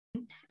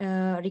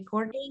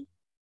recording.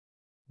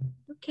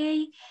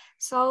 Okay,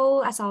 so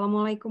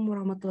Assalamualaikum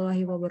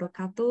warahmatullahi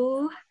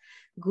wabarakatuh.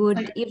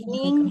 Good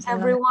evening,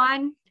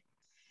 everyone.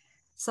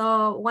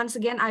 So once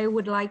again, I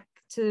would like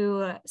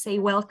to say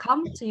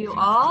welcome to you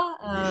all.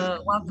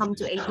 Welcome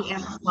to ATM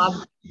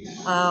Club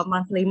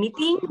monthly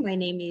meeting. My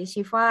name is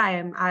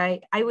Shiva.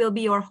 I will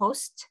be your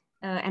host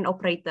and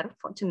operator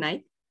for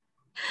tonight.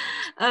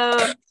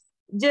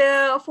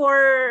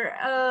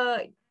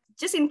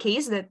 Just in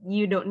case that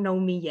you don't know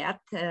me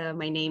yet,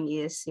 my name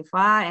is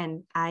Siva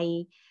and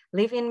I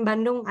live in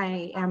Bandung.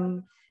 I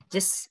am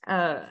just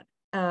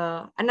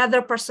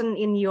another person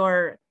in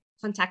your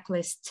contact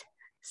list.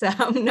 So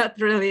I'm not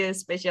really a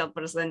special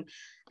person.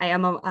 I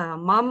am a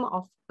mom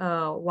of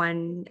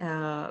one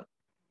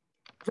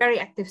very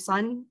active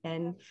son,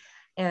 and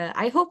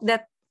I hope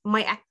that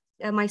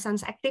my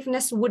son's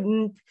activeness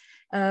wouldn't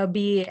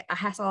be a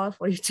hassle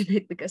for you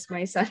tonight, because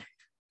my son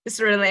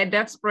is really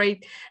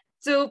desperate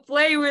to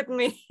play with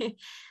me.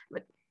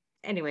 But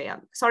anyway,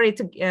 I'm sorry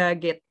to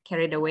get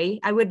carried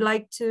away. I would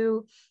like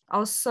to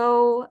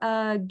also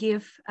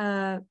give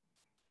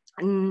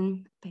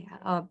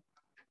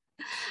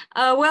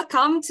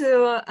welcome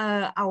to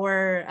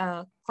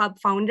our club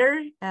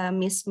founder,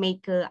 Miss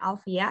Meike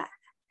Alfia.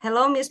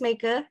 Hello, Miss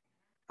Meike.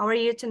 How are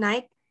you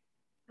tonight?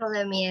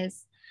 Hello,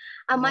 Miss.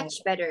 I'm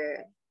much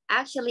better.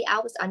 Actually, I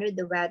was under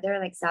the weather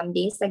like some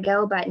days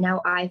ago, but now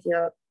I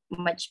feel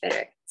much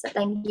better. So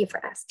thank you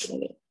for asking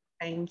me.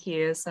 Thank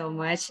you so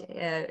much.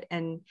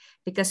 And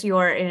because you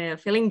are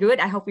feeling good,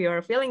 I hope you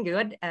are feeling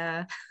good.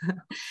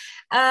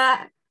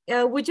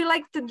 Would you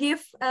like to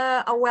give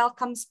a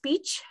welcome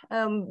speech,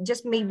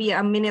 just maybe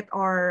a minute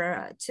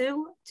or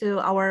two, to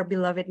our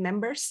beloved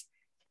members?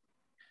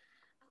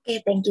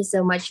 Okay, thank you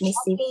so much, Miss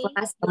Siva.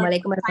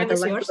 Assalamualaikum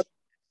warahmatullahi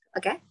wabarakatuh.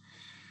 Okay.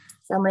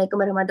 Assalamualaikum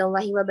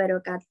warahmatullahi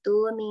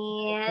wabarakatuh,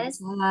 Miss.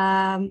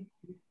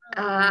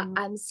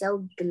 I'm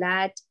so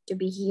glad to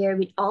be here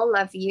with all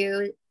of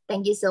you.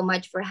 Thank you so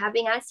much for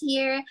having us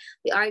here.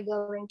 We are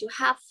going to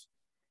have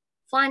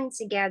fun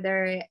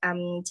together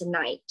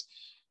tonight.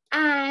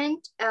 And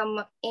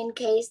in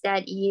case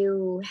that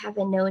you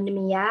haven't known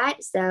me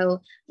yet,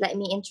 so let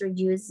me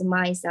introduce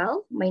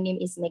myself. My name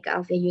is Meike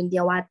Alfia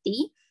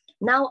Yundiawati.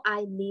 Now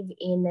I live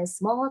in a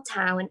small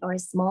town or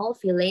small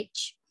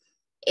village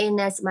in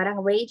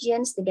Semarang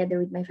regions together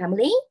with my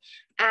family.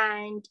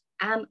 And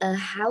I'm a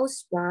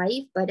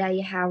housewife, but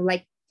I have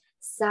like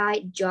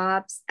side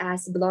jobs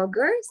as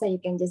blogger, so you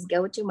can just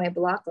go to my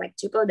blog like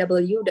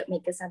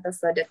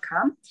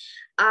www.meikesantosla.com.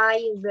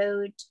 I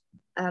wrote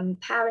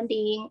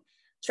parenting,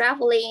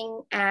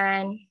 traveling,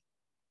 and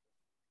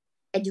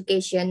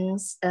education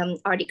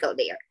article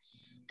there.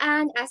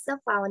 And as a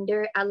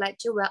founder, I'd like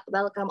to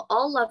welcome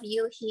all of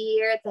you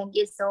here. Thank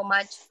you so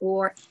much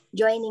for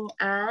joining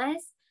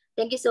us.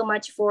 Thank you so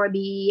much for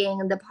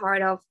being the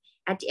part of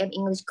ATM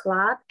English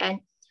Club. And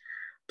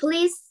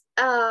please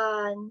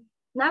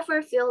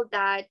never feel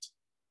that,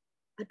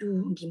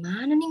 aduh,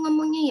 gimana nih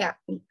ngomongnya ya?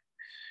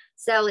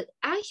 So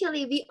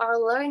actually we are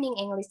learning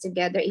English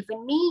together.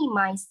 Even me,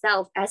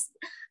 myself, as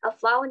a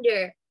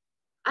founder,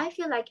 I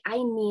feel like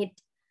I need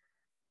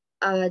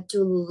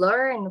to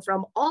learn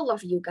from all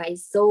of you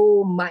guys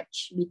so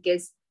much,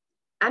 because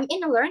I'm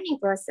in a learning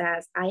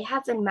process. I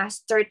haven't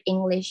mastered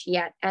English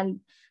yet. And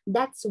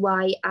that's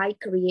why I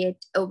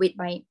create with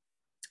my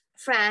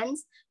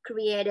friends,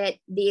 created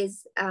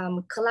this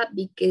club,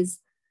 because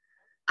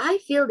I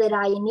feel that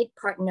I need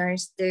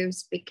partners to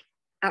speak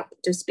up,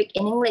 to speak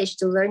in English,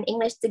 to learn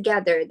English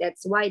together.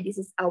 That's why this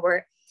is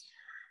our,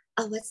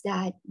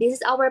 This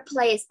is our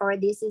place, or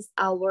this is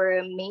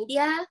our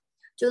media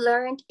to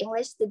learn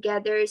English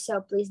together.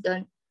 So please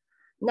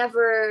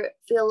never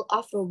feel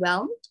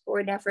overwhelmed,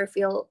 or never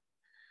feel,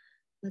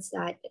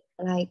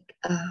 like,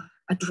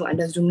 aduh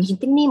ada Zoom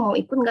meeting nih, mau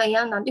ikut nggak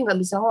ya? Nanti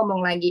nggak bisa ngomong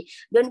lagi.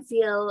 Don't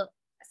feel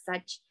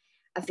such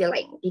a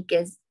feeling,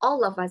 because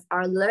all of us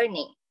are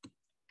learning.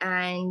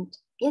 And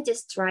you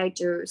just try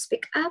to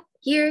speak up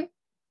here.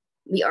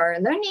 We are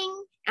learning,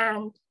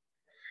 and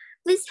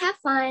please have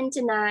fun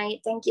tonight.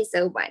 Thank you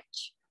so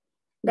much.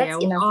 That's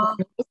enough.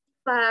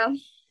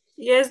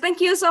 Yes, thank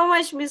you so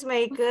much, Miss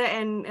Meike.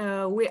 And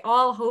we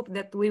all hope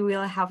that we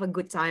will have a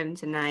good time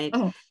tonight.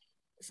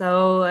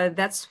 So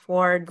that's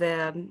for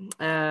the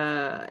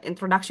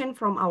introduction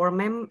from our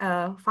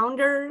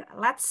founder.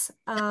 Let's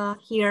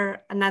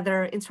hear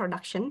another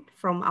introduction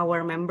from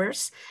our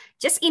members,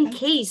 just in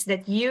case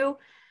that you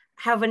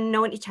haven't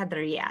known each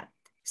other yet.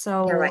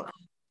 So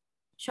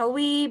shall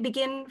we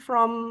begin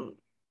from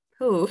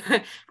who?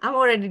 I'm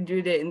already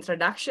do the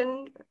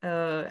introduction.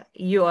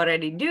 You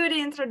already do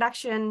the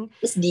introduction.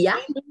 Miss Dia?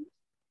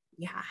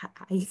 Yeah.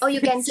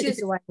 You can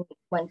choose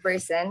one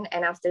person,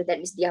 and after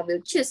that, Miss Dia will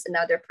choose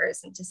another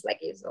person, just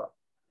like usual.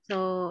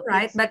 So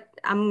right, but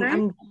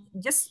I'm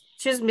just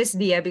choose Miss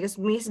Dia, because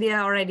Miss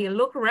Dia already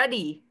look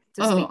ready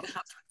to speak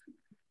up.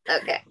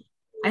 Okay.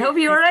 I hope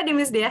you're ready,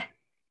 Miss Dia.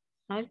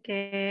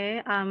 Okay,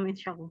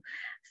 inshallah.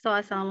 So,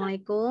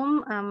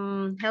 assalamualaikum.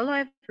 Hello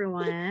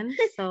everyone.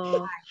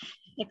 So,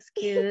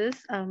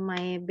 excuse.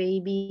 My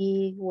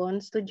baby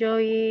wants to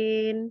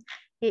join.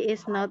 He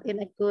is not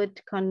in a good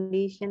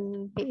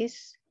condition.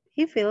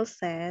 He feels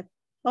sad.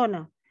 Oh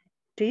no.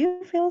 Do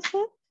you feel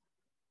sad?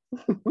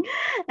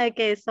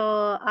 Okay,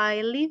 so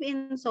I live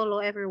in Solo,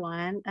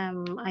 everyone.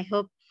 I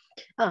hope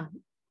uh,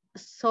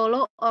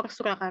 Solo or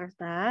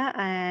Surakarta,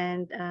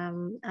 and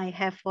I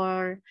have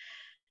 4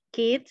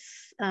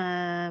 kids.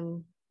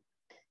 And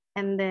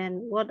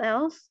then what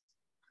else?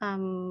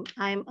 I'm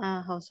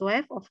a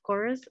housewife, of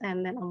course,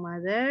 and then a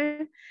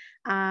mother.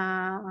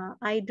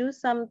 I do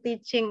some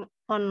teaching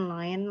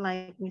online,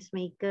 like Miss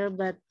Maker,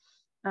 but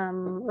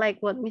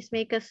like what Miss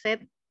Maker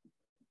said,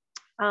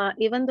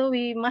 even though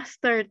we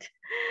mastered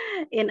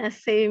in a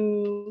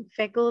same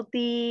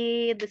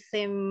faculty, the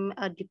same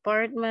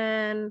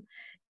department,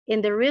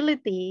 in the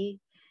reality,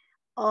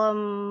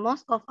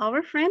 most of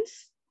our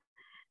friends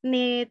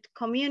need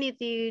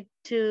community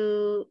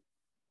to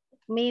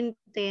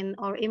maintain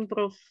or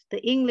improve the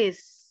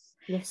English.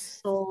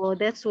 Yes. So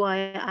that's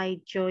why I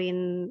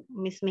joined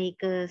Miss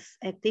Maker's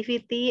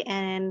activity,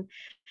 and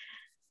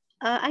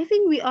I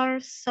think we are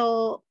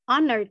so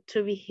honored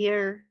to be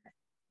here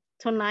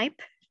tonight.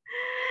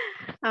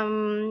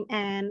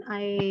 And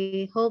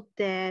I hope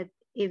that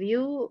if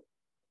you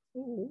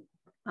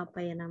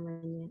apa ya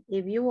namanya,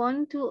 if you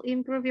want to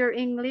improve your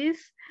English,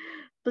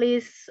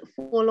 please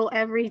follow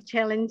every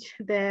challenge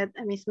that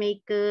Miss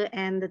Maker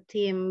and the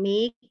team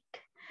make.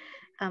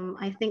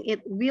 I think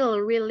it will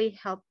really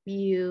help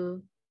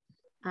you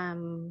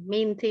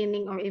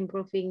maintaining or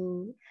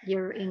improving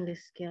your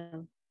English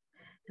skill.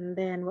 And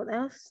then what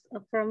else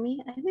from me?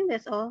 I think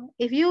that's all.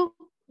 If you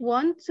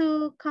want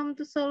to come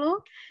to Solo,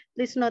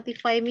 please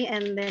notify me,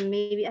 and then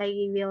maybe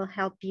I will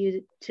help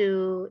you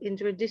to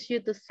introduce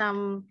you to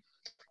some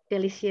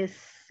delicious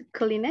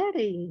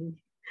culinary.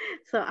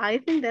 So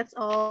I think that's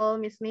all,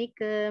 Miss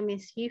Mika,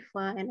 Miss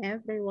Shifa, and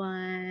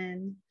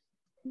everyone.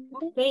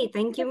 Okay,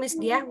 thank you, Miss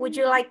Dia. Would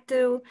you like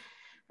to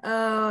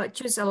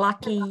choose a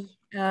lucky,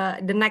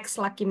 the next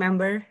lucky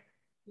member?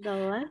 The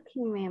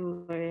lucky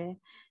member.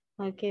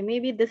 Okay,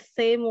 maybe the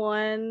same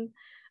one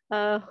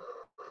uh,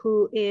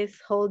 who is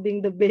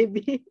holding the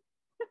baby,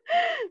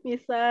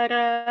 Miss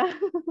Sarah.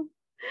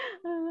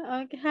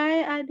 Okay,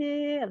 hi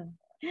Adil.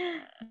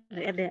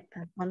 Ada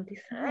Auntie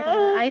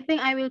Sarah. I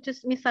think I will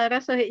choose Miss Sarah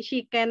so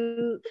she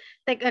can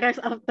take a rest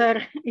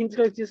after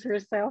introduce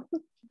herself.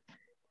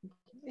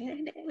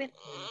 Wait.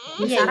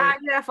 Miss Yeah, Sarah, yeah.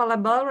 are you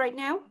available right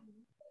now?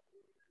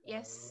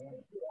 Yes.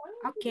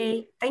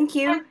 Okay, thank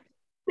you.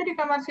 Jadi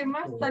kamar si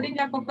Mas tadi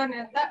nyakukan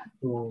eta.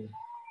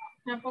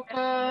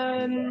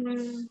 Nyakukan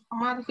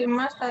kamar si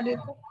Mas tadi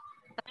tuh.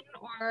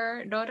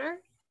 Or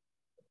daughter,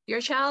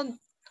 your child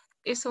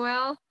is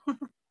well.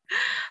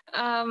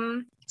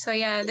 So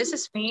yeah, this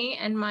is me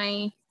and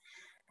my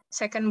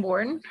second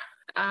born.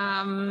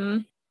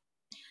 I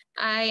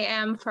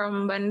am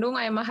from Bandung.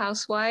 I'm a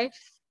housewife.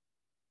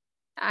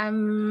 I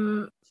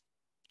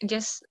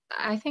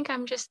think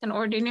I'm just an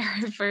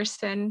ordinary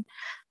person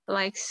who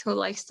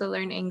likes to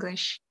learn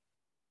English.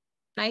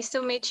 Nice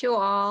to meet you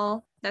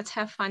all. Let's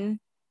have fun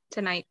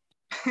tonight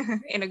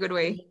in a good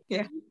way.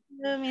 Yeah.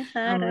 Miss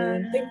Sarah.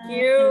 Thank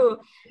you.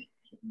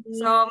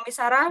 So, Miss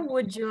Sarah,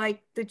 would you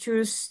like to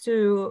choose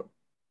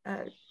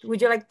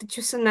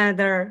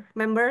another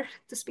member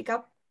to speak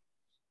up?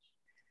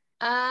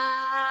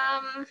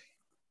 I'm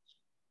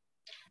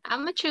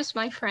gonna choose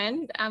my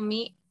friend,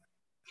 Ami.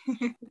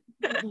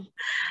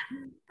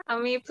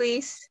 Ami,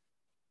 please.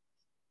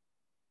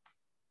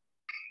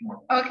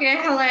 Okay,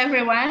 hello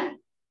everyone.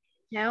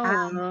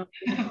 Hello.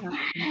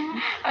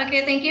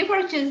 Okay, thank you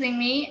for choosing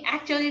me.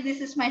 Actually,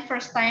 this is my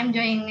first time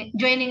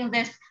joining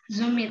this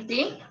Zoom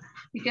meeting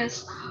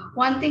because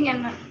one thing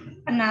and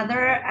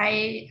another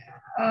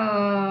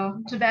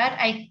to that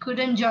I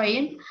couldn't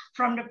join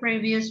from the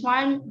previous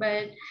one,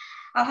 but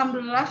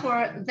Alhamdulillah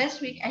for this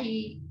week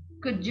I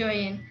could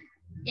join.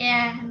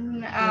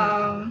 And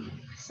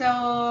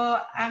so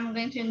I'm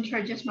going to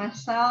introduce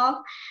myself.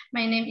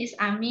 My name is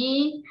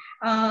Ami.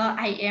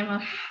 I am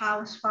a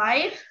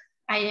housewife.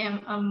 I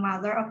am a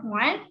mother of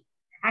one.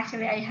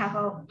 Actually, I have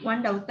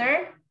one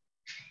daughter,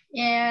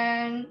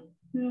 and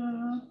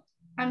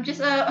I'm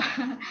just a.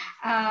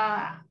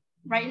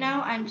 Right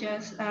now, I'm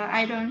just.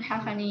 I don't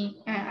have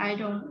any. I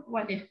don't.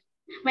 What if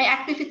my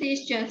activity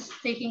is just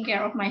taking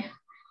care of my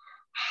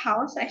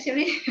house.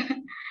 Actually,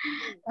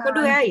 So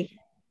do I.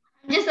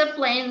 just a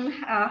plain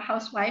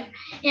housewife.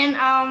 And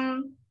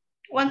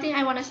one thing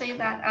I want to say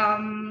that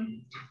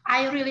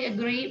I really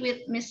agree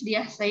with Miss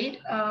Dia said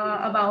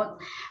about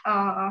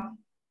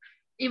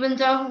even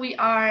though we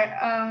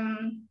are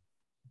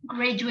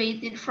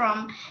graduated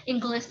from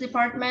English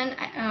department,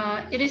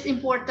 it is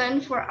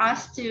important for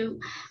us to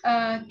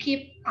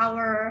keep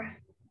our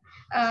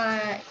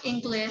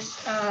English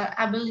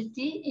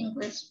ability,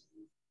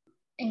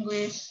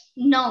 English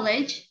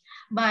knowledge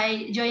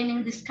by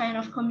joining this kind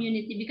of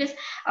community because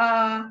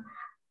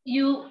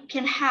you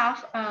can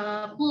have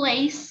a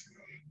place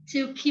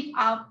to keep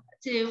up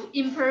to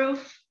improve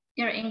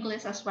your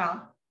English as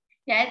well.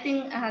 Yeah, I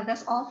think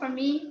that's all for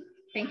me.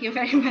 Thank you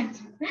very much.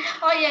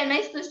 Oh yeah,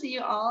 nice to see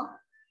you all.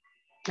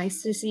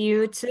 Nice to see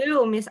you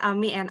too, Miss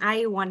Ami, and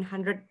I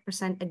 100%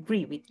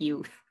 agree with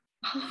you.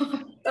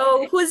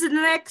 So who's the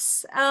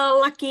next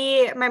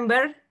lucky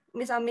member,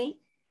 Miss Ami?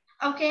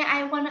 Okay,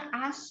 I want to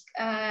ask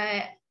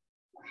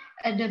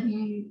the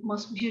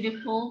most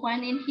beautiful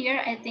one in here.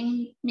 I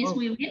think Miss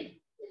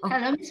Wiwin.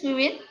 Hello, Miss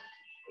Wiwin.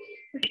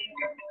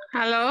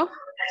 Halo,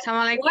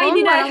 Assalamualaikum Why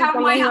did I have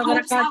my warahmatullahi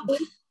hopes up?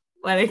 wabarakatuh.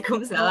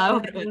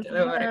 Waalaikumsalam warahmatullahi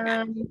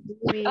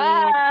wabarakatuh.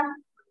 Ah,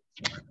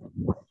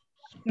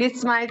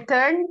 this my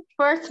turn.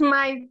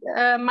 My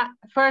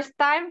first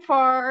time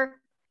for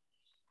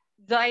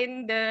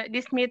join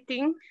this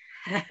meeting.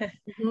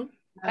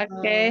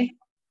 Okay,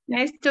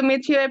 nice to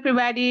meet you,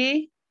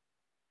 everybody.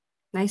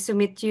 Nice to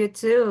meet you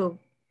too,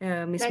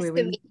 Miss Nice to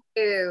Wiwin. meet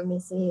you,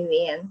 Miss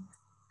Vivian.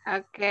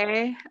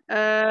 Okay,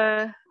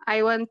 I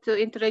want to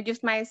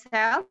introduce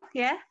myself.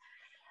 Yeah,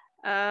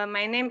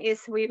 my name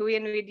is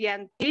Wiwin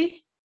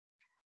Widianti.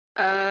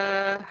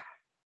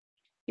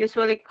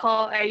 Usually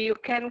you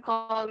can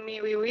call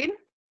me Wiwin.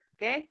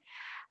 Okay,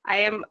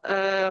 I am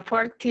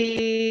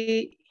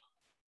 40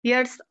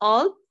 years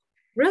old.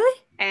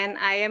 Really? And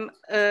I am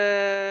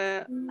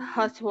a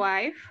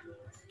housewife.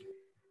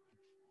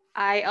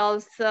 I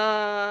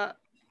also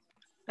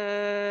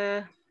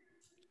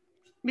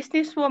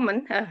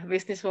businesswoman.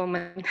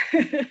 Businesswoman.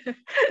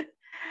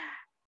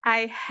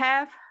 I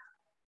have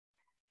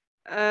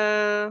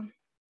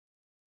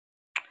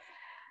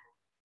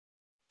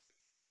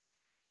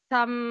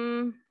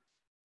some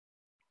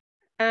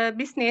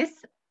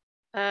business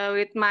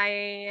with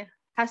my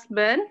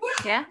husband.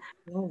 Yeah,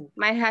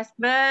 my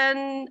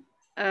husband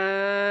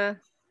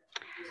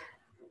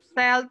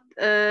sell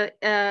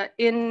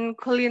in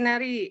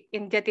culinary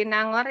in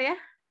Jatinangor. Yeah.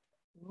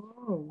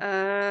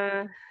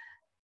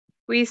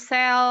 We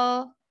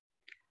sell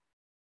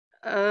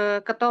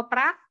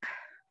ketoprak,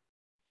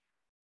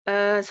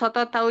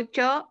 soto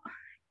tauco,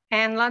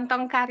 and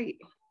lontong kari.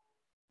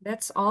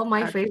 That's all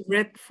my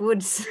favorite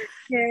foods.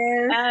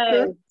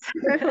 Yes.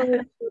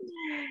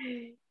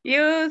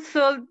 You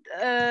should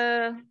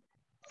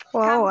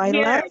Wow, I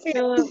love it.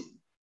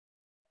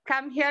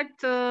 Come here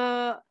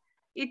to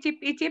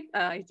Egypt.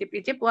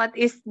 Egypt. What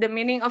is the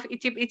meaning of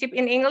Egypt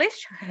in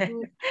English?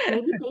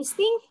 Maybe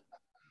tasting.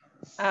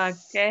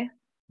 Okay.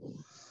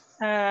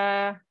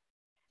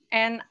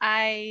 And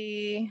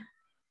I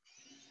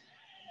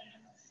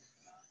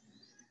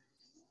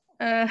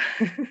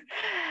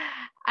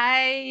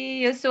I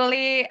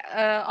usually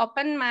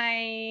open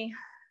my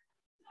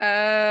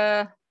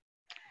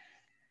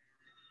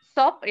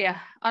shop,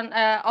 on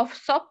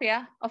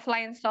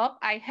offline shop.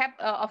 I have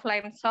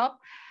offline shop.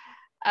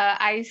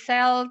 I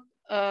sell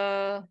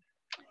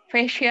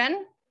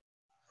fashion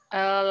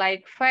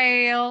like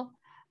veil,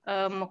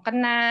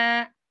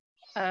 mukena,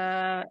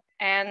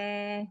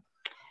 and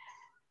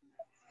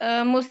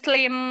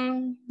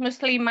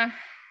Muslimah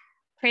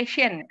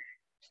fashion,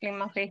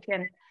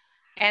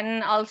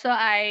 and also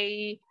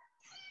I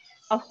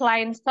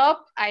offline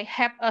shop. I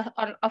have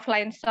an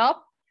offline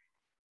shop,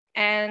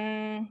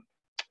 and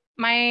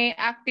my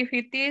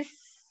activities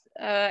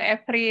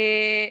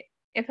every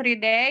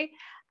day.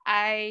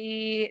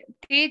 I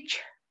teach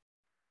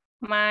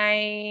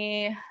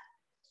my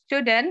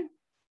student,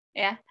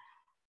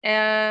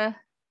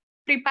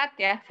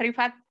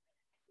 privat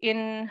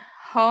in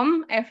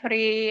home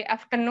every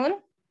afternoon.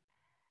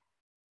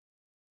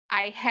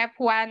 I have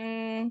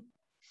one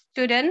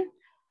student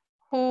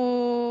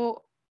who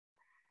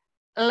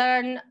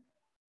learn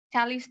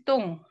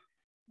calistung.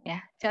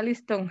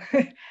 Calistung.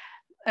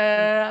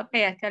 Apa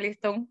ya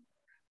calistung?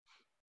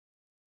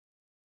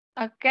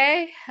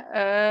 Okay.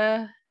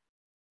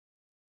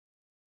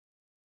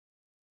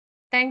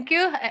 Thank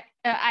you.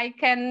 I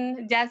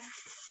can just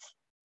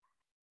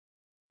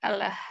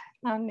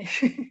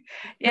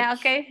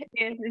okay.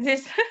 This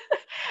is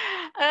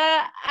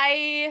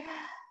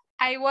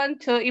I want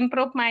to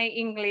improve my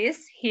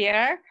English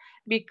here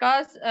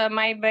because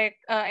my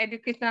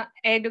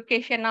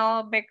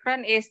educational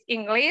background is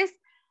English,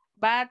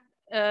 but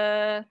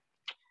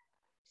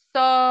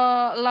so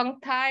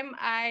long time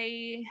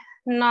I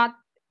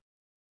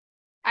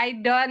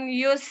don't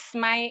use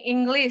my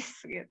English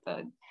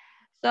gitu.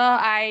 So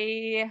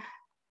I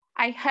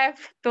have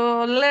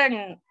to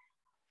learn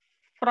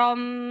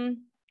from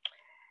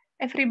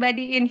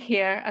everybody in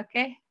here.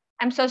 Okay,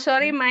 I'm so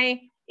sorry. My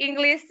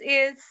English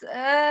is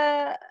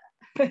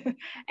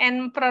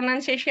and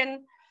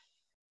pronunciation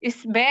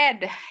is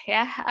bad.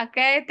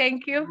 Okay.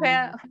 Thank you for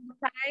your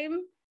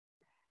time.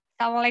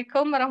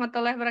 Assalamualaikum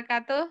warahmatullahi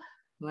wabarakatuh.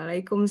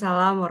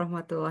 Waalaikumsalam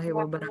warahmatullahi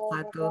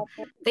wabarakatuh.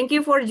 Thank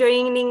you for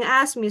joining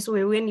us, Miss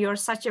Wiwin. You're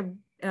such a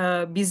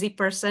busy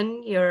person.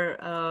 You're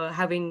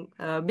having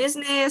a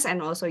business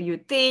and also you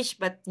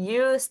teach, but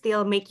you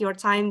still make your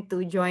time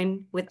to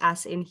join with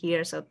us in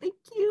here. So thank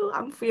you.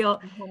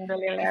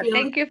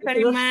 Thank you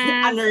very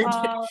much. Honored.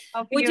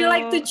 Would you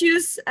like to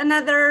choose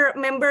another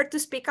member to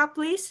speak up,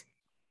 please?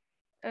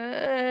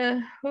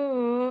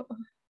 Who?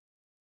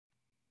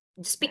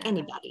 Speak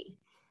anybody.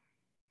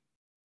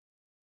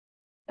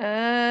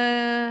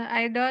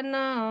 I don't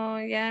know.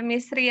 Yeah,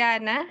 Miss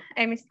Riana.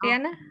 Miss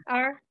Riana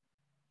or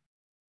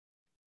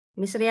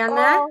Miss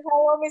Riana. Oh,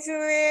 halo Miss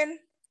Win.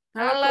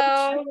 Halo, Coach.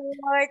 halo.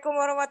 Assalamualaikum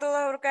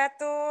warahmatullahi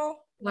wabarakatuh.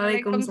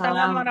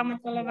 Waalaikumsalam Waalaikumsalam.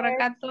 warahmatullahi Yes,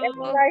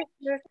 it's wabarakatuh. nice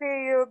to see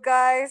you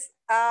guys.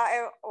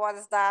 What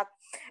is that?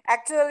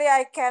 Actually,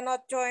 I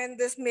cannot join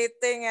this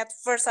meeting at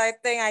first. I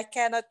think I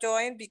cannot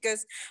join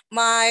because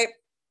my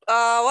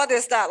what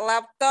is that,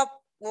 laptop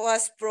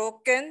was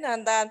broken,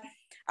 and then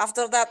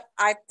after that,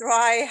 I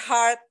try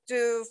hard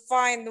to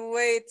find a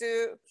way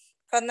to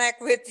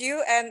connect with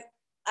you, and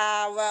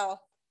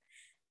well,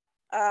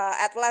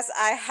 at last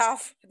I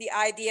have the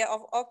idea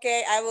of,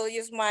 okay, I will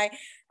use my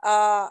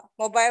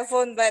mobile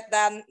phone, but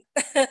then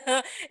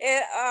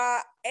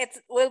it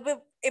will be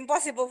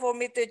impossible for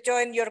me to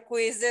join your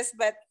quizzes,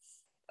 but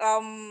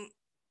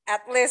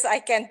at least I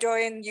can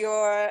join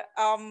your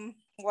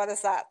what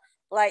is that,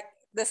 like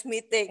this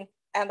meeting.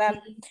 And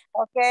then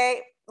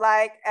okay,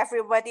 like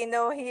everybody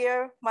know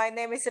here, my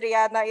name is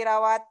Riana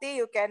Irawati.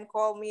 You can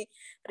call me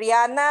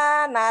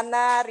Riana,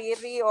 Nana,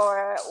 Riri,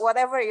 or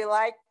whatever you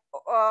like.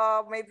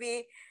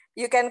 Maybe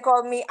you can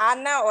call me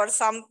Anna or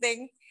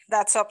something.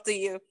 That's up to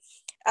you.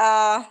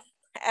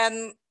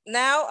 And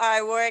now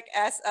I work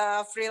as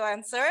a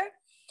freelance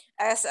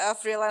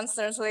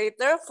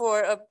translator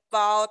for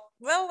about,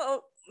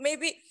 well,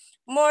 maybe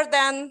more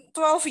than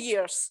 12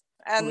 years.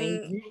 And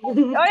Amazing. oh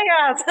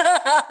yes,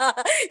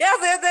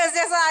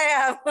 yes, I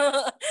am.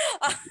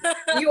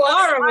 You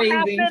are I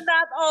have amazing. been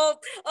that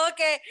old.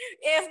 Okay,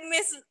 if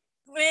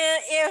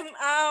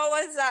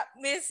what is that?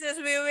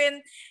 Mrs. Wiwin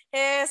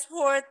is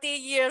 40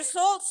 years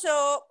old,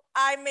 so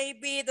I may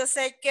be the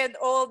second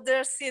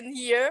oldest in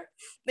here.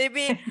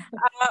 Maybe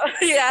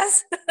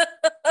yes.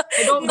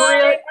 I don't My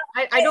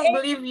believe I don't age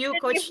believe you,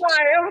 is Coach.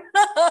 25.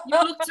 You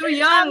look too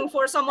young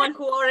for someone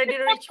who already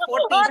reached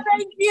 40. Oh,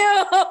 thank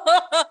you.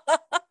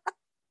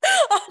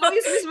 How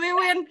is Miss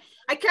Wiwin?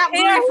 I can't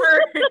Yeah. believe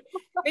her.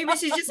 Maybe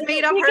she just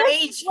made up her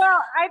age.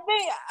 Well, I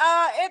think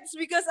it's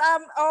because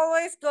I'm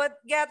always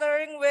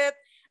gathering with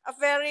a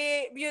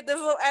very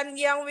beautiful and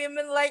young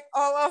women like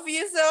all of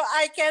you, so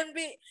I can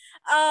be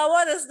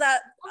what is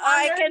that?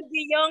 I can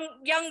be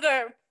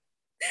younger.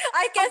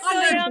 I can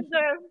still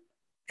younger.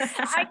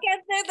 I can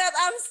say that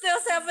I'm still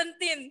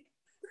 17.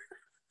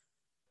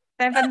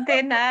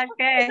 17,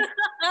 okay.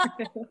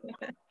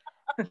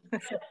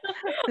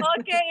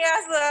 Okay,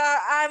 yes,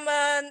 I'm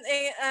an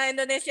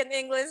Indonesian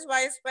English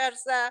vice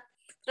versa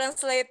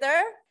translator.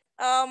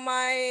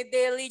 My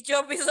daily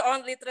job is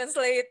only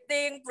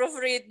translating,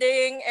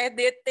 proofreading,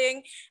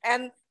 editing,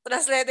 and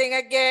translating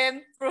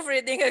again,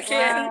 proofreading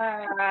again.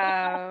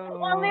 Wow,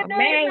 Only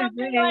doing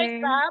something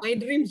like amazing. that. My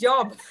dream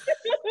job.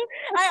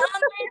 I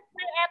only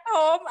stay at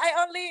home. I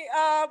only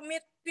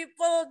meet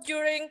people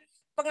during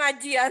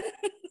pengajian.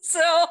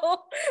 So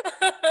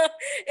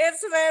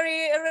it's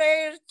very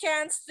rare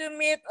chance to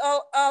meet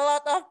a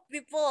lot of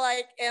people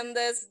like in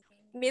this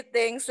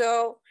meeting.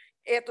 So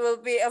it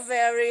will be a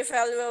very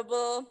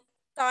valuable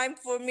time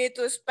for me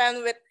to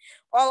spend with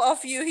all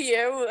of you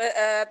here,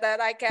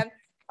 that I can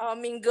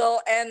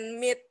mingle and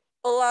meet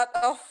a lot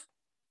of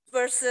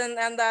person,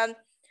 and then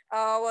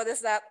what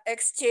is that,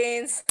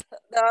 exchange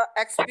the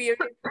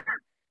experience,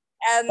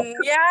 and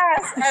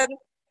yes,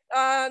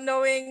 and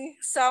knowing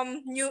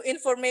some new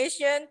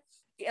information,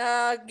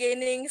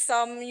 gaining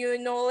some new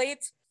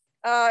knowledge.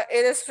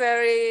 It is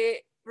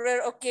very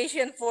rare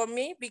occasion for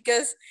me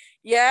because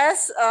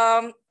yes,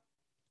 I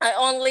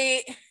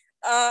only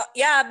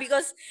yeah,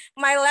 because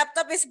my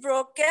laptop is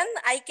broken.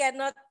 I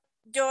cannot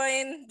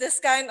join this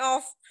kind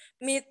of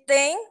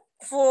meeting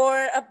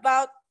for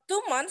about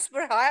 2 months,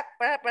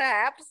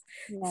 perhaps.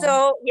 Yeah.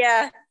 So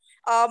yeah,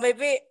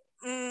 maybe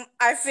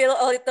I feel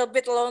a little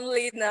bit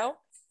lonely now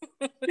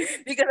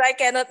because I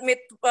cannot meet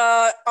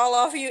all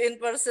of you in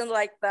person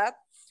like that.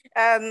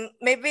 And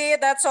maybe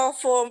that's all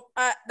from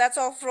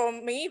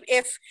me.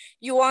 If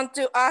you want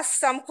to ask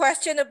some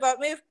question about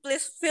me,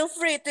 please feel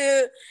free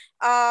to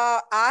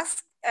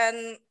ask.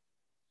 And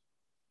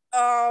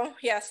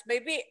yes,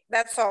 maybe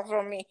that's all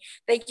from me.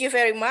 Thank you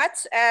very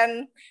much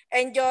and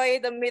enjoy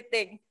the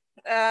meeting.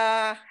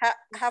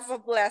 Have a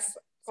bless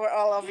for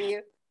all of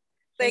you.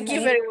 Thank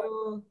you very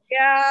much.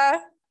 Yeah.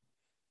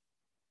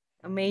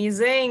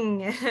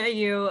 Amazing.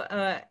 You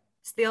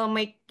still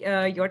make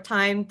your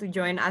time to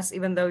join us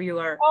even though you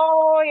are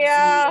Oh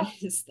yeah.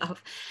 busy and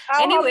stuff.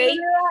 Anyway,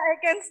 Alhamdulillah, I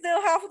can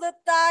still have the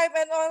time,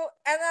 and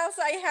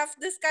also I have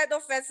this kind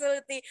of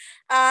facility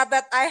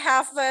that I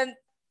haven't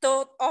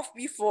thought of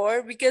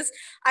before, because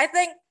I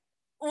think,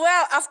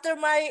 well, after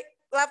my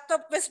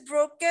laptop was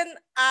broken,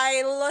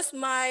 I lost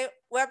my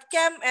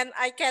webcam and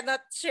I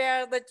cannot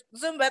share the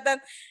Zoom, but then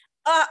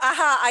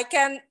I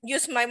can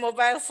use my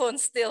mobile phone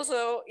still.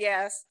 So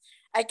yes,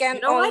 I can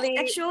you know what? only.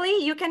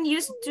 Actually, you can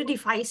use two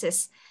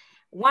devices.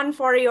 One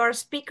for your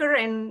speaker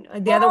and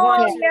the other Oh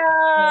one to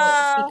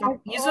yeah. speak up.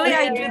 Oh Usually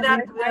I yeah, do yeah, that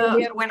I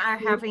get when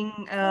I'm having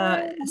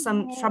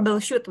some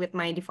troubleshoot with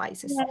my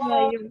devices.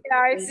 Oh, yeah,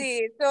 I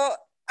see. So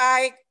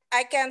I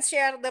I can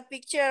share the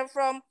picture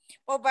from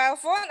mobile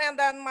phone and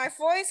then my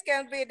voice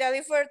can be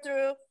delivered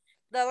through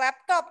the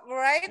laptop,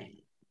 right?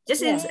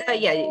 Just in,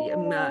 Yes.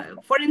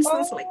 for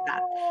instance, like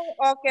that.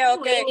 Okay, Anyway,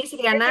 okay. Miss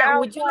Maybe Riana, I'll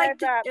would you try like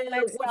to, that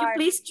next would you time.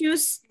 please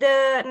choose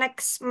the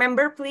next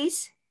member,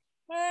 please?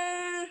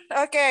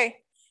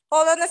 Okay.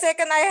 Hold on a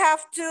second. I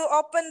have to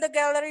open the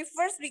gallery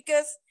first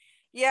because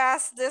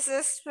yes, this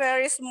is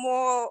very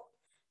small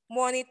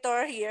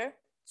monitor here.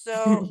 So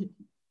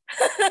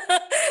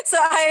so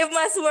I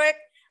must work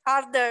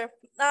harder.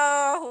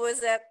 Who is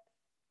that?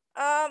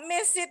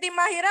 Miss Siti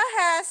Mahira,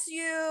 has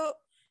you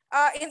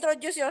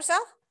introduced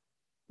yourself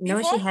No,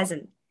 she before?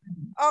 hasn't.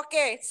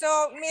 Okay,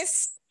 so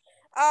Miss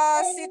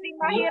Siti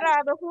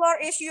Mahira, the floor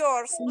is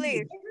yours,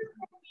 please.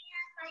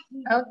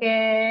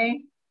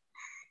 Okay.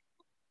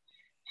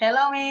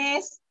 Hello,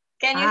 Miss.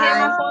 Can you hear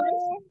Hi. my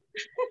voice?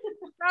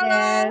 Hello.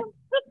 Yes.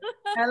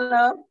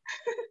 Hello.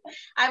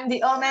 I'm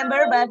the old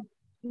member, but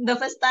the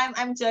first time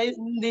I'm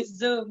joining this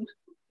Zoom.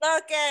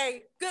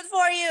 Okay, good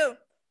for you.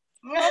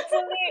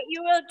 Hopefully,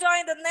 you will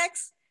join the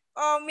next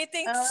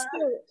meeting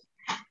too.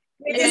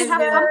 Which You is Yes, have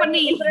yes. very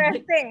company.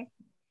 interesting.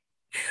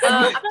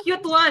 A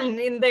cute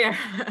one in there.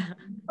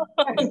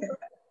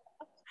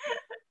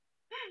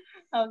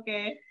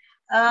 Okay.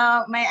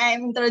 May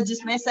I introduce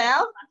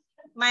myself?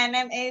 My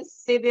name is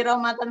Siti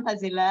Rohmatan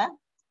Fazila,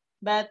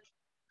 but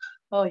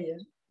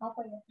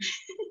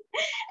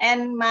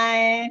and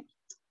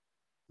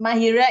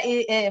Mahira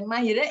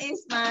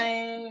is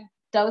my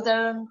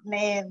daughter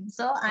name.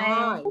 So Oh,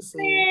 I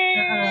see.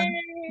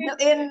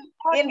 in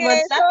Okay, WhatsApp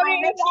my sorry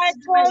name if I is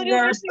call you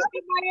Mahira. Miss Siti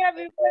Maya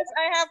because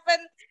I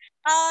haven't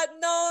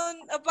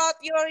known about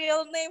your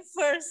real name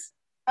first.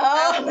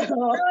 Oh,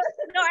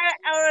 No, I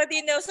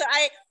already know, so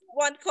I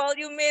won't call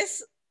you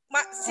Miss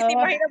Siti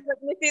oh, Mahira,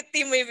 but Miss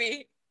Siti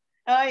maybe.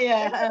 oh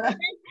yeah.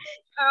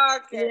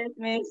 Okay. Yes,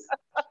 Miss.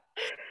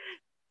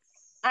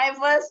 I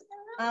first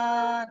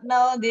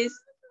know this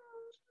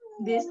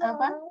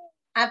apa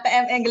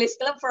ATM English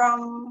Club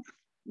from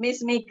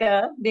Miss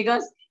Mika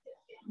because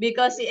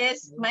she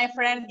is my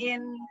friend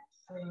in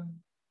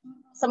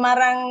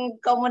Semarang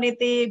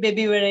community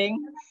baby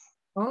wearing.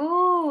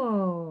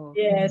 Oh.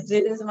 Yes,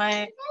 this is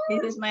my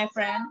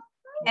friend.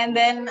 And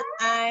then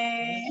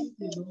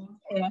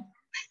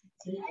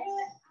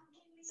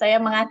saya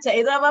mengajak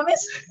itu apa,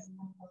 Miss?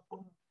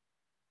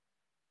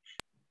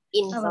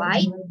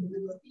 Invite.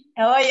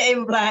 Oh yeah,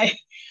 imply.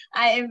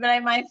 I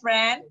invite my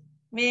friend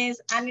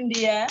Miss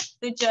Anindia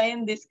to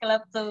join this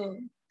club too.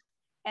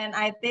 And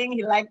I think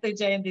he like to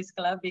join this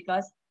club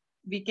because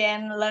we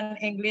can learn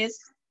English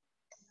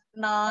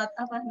not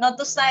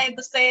to say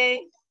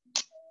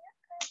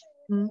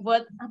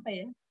buat apa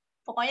ya?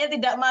 Pokoknya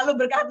tidak malu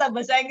berkata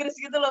bahasa Inggris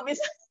gitu loh,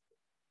 Miss.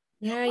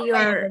 Yeah, you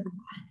are.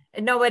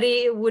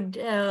 Nobody would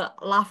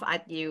laugh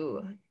at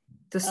you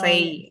to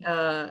say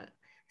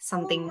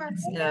something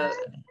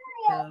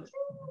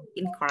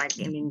incorrect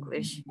in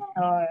English.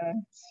 Oh,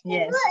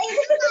 yes.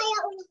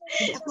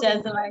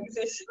 Just like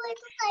this.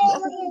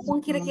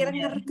 Aku kira-kira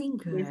ngerti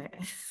nggak?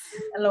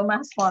 Hello,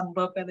 Mas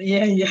SpongeBob.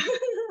 Yeah, yeah.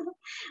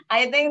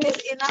 I think this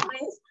enough,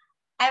 Miss.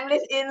 I'm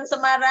live in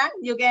Semarang.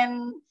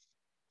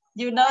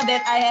 You know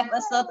that I have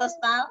a soto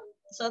style.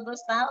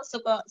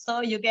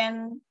 So you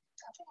can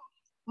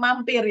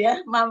mampir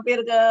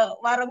ke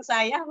warung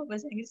saya, apa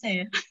bahasa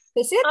Inggrisnya ya?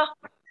 Visit?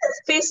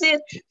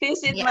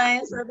 Visit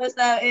my soto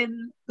style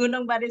in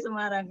Gunung Padi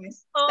Semarang,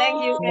 Miss.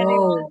 Thank you very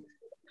much.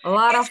 A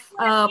lot of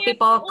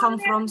people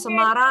come from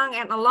Semarang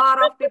and a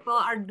lot of people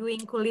are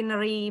doing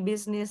culinary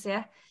business,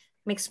 yeah.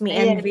 Makes me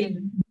envy.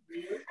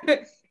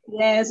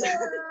 Yes,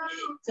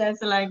 just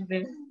like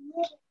this.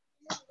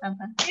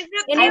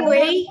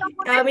 Anyway,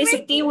 Miss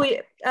Siti, would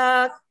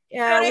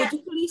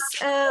you please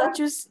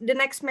choose the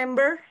next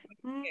member?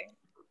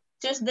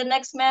 Choose the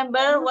next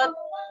member.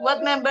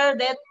 What member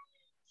that?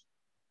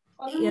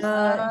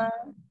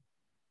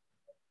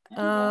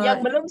 Yang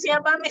belum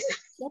siapa, Miss?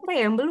 Siapa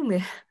ya yang belum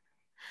ya?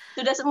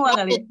 Sudah semua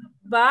kali.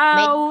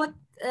 About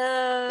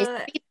Miss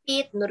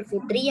Pipit, Nur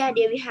Fitria,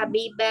 Dewi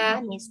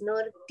Habibah, Miss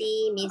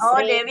Nurti, Miss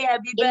Dewi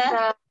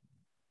Habibah.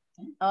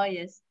 Oh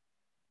yes,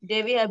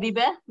 Dewi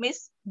Habibah,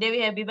 Miss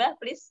Dewi Habibah,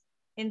 please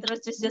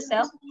introduce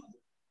yourself.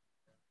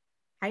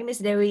 Hi,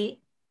 Miss Dewi.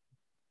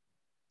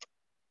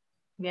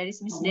 Where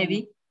is Miss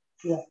Dewi?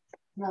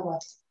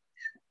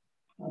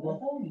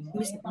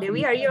 Miss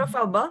Dewi, are you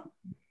available?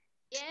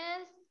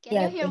 Yes. Can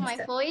you hear my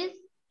voice?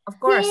 Of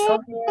course.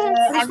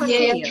 I'm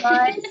here.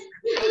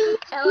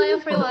 Hello,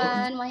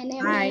 everyone. My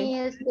name Hi.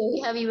 is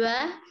Dewi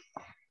Habibah.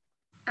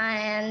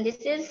 And this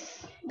is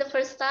the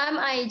first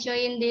time I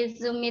join this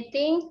Zoom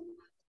meeting.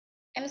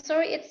 I'm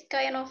sorry it's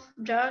kind of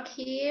dark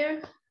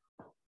here.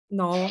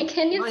 No.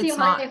 Can you see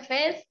my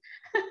face?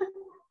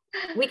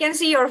 We can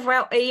see your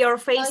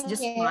face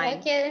just fine.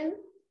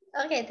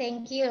 Okay,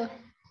 thank you.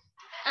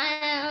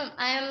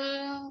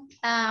 I'm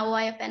a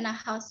wife and a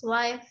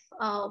housewife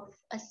of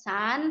a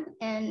son,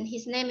 and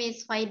his name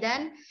is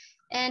Faidan,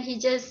 and he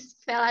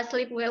just fell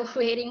asleep while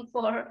waiting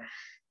for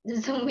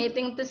the Zoom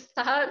meeting to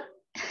start.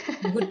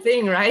 Good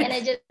thing, right? And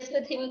I just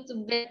put him to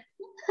bed.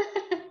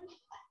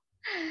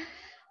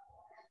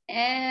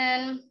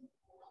 And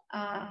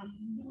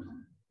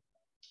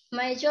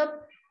my job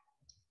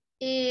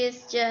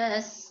is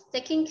just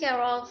taking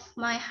care of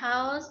my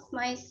house,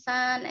 my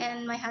son,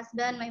 and my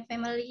husband, my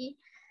family.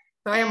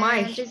 So am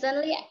I. And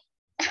recently,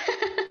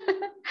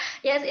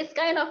 yes, it's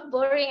kind of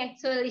boring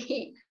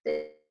actually.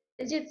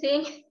 Did you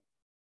think?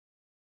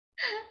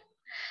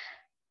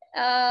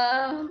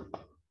 I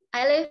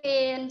live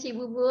in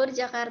Cibubur,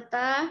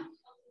 Jakarta,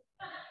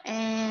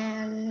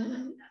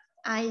 and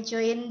I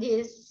joined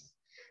this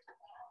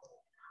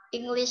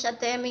English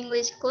ATM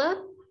English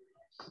club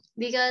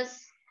because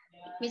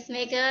Miss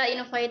Mega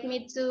invited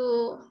me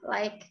to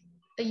like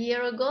a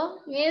year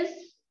ago, Miss.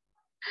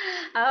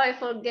 Oh, I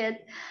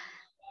forget.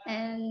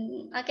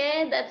 And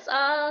okay, that's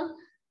all.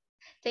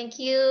 Thank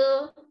you,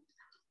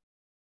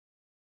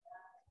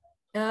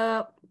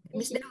 Miss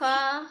Miss Dewi,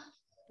 Iva.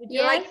 would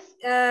you Yes.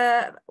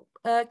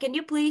 can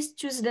you please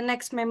choose the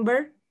next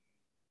member?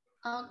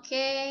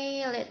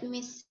 Okay, let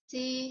me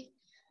see.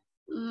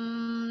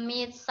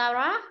 Miss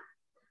Sarah.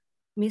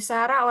 Miss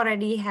Sarah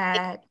already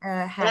has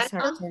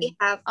her Lalu we turn.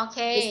 have Miss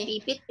Okay.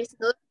 Pipit, Miss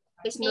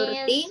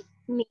Nurti,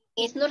 Miss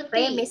Miss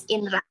Nurti. Miss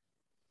Indra.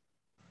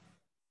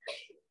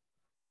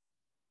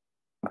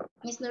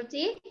 Miss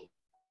Nurti.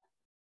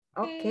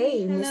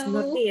 Okay, Miss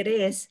Hello. Nurti it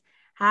is.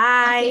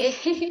 Hi.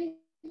 Okay.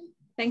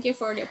 Thank you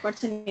for the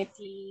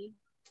opportunity.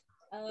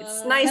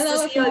 It's nice to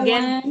Hello, see you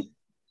again. everyone.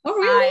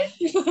 Oh, Hi.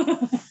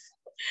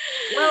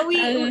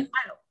 really?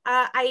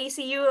 Well, I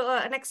see you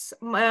last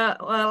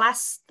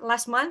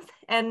month,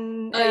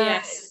 and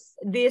yes.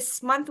 this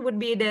month would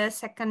be the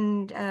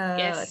second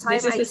Yes, time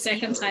this is I the see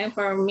second you. time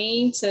for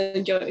me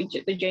to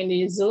join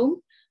the Zoom.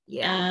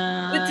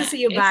 Yeah, good to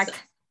see you It's-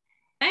 back.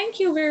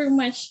 Thank you very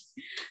much.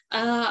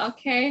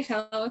 Okay,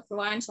 hello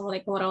everyone.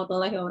 Assalamualaikum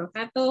warahmatullahi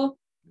wabarakatuh.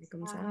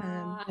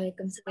 Waalaikumsalam.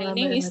 My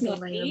name is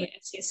Nurti,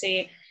 as you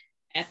see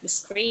at the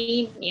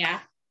screen.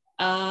 Yeah.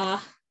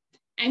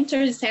 I'm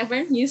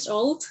 37 years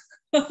old.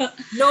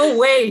 No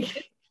way.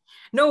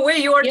 No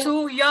way, you are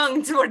too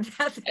young for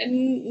that.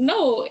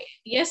 No,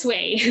 yes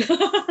way.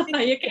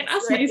 You can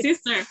ask my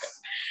sister.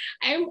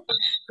 I'm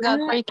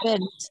got 3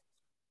 kids.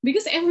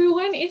 because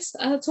everyone is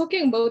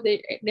talking about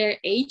their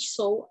age,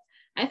 so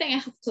I think I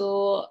have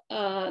to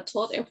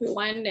told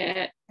everyone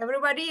that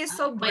everybody is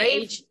so my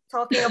brave age.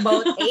 talking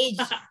about age.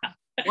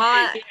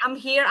 While I'm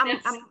here, I'm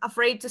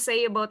afraid to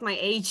say about my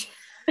age.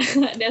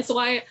 That's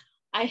why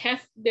I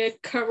have the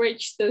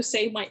courage to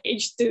say my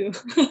age too.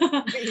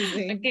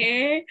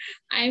 Okay,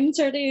 I'm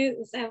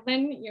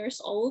 37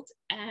 years old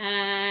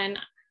and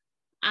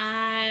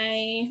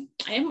I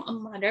am a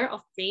mother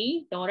of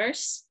 3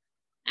 daughters,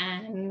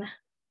 and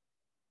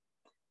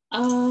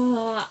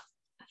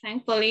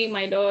thankfully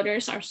my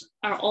daughters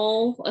are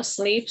all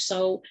asleep,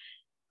 so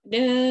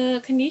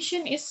the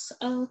condition is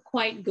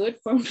quite good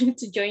for me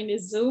to join the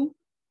Zoom.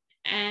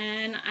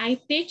 And I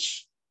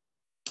teach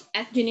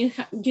at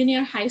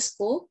junior high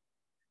school.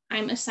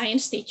 I'm a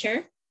science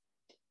teacher,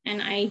 and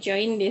I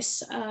joined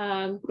this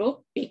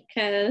group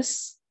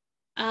because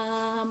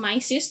my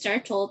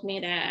sister told me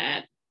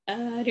that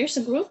there's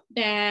a group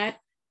that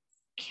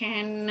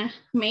can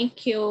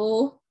make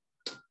you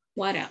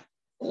what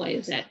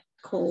is that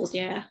called?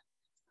 Yeah.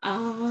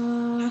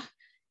 I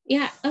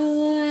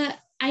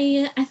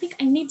think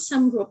I need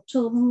some group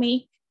to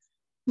make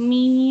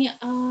me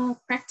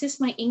practice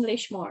my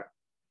English more.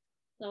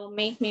 So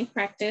make me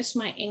practice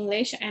my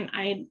English, and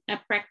I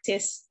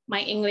practice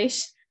my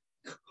English.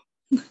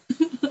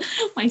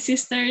 My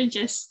sister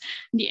just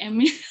DM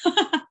me.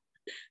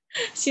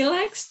 She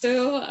likes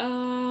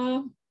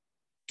to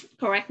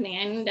correct me,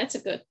 and that's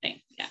a good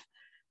thing. Yeah.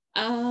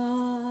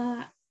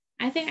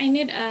 I think I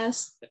need a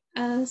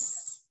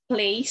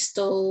place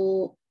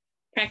to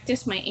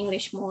practice my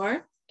English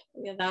more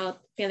without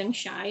feeling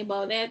shy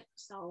about it.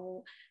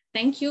 So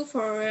thank you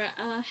for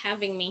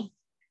having me.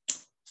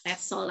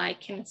 That's all I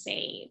can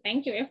say.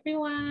 Thank you,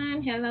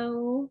 everyone.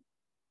 Hello.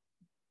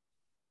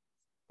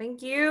 Thank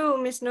you,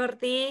 Miss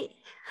Nurti.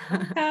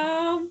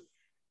 Welcome.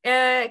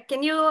 Can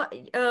you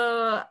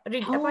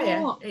read apa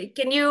ya?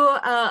 Can you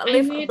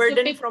lift a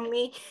burden from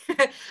me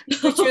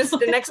to choose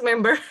the next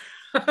member?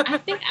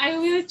 I think I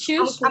will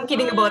choose. I'm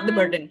kidding about the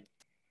burden.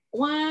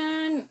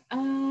 One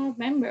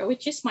member,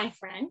 which is my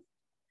friend,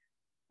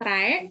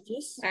 right?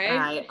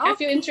 Right. Have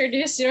you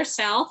introduced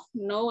yourself?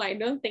 No, I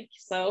don't think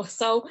so.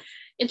 So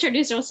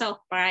introduce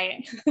yourself,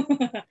 right?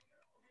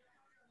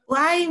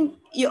 Why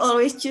you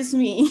always choose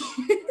me?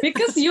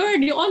 Because you're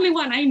the only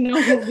one I know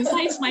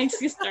besides my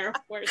sister,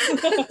 of course.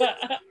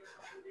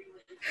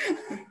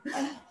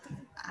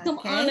 Come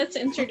on, let's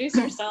introduce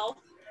yourself.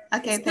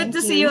 Okay, it's good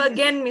to see you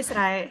again, Miss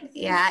Rai.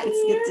 Yeah,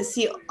 it's good to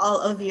see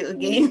all of you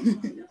again.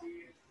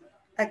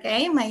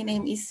 Okay, my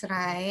name is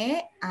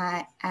Rai.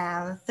 I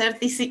am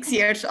 36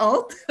 years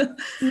old.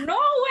 No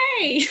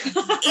way!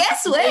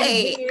 Yes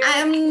way!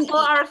 I'm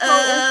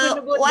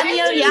 1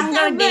 year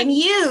younger than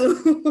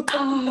you.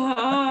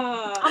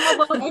 I'm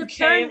about to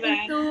turn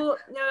into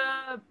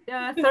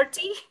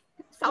 30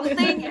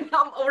 something, and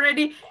I'm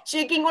already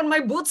shaking on my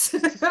boots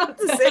to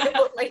say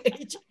about my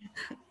age.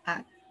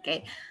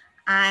 Okay,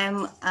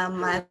 I'm a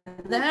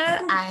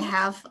mother. I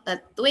have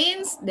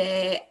twins.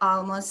 They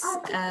almost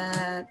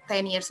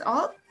 10 years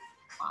old.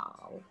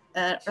 Wow.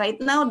 Right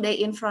now, they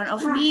in front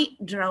of me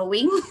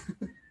drawing.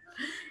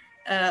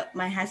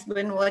 My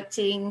husband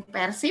watching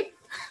Persib.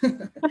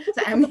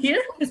 So I'm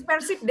here. It's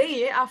Persib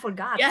Day, yeah? I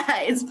forgot.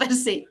 Yeah, it's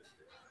Persib.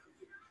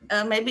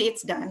 Maybe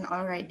it's done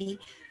already.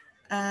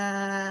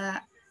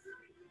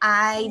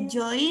 I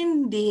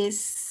joined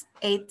this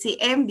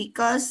ATM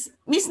because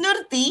Miss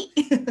Nurti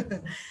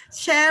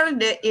shared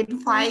the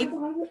invite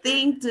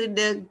thing to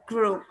the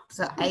group.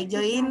 So I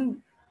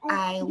joined.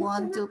 I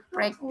want to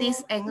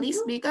practice English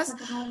because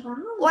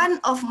one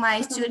of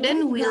my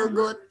students will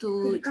go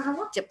to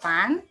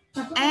Japan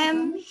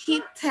and he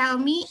tell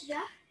me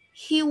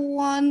he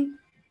want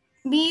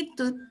me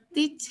to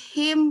teach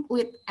him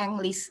with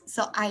English.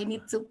 So I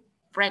need to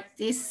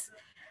practice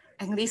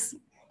English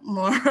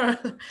more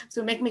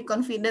to make me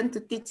confident to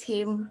teach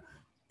him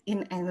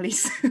in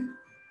English.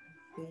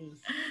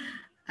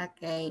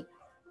 Okay.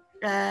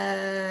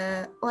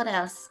 What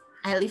else?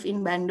 I live in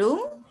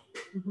Bandung.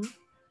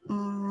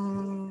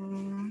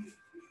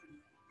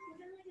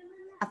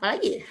 Apa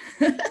lagi?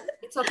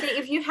 It's okay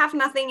if you have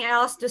nothing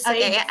else to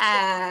say.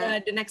 Okay,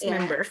 The next yeah.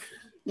 member.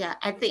 Yeah,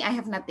 I think I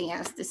have nothing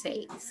else to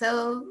say.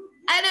 So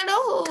I don't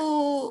know who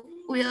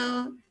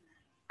will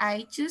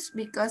I choose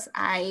because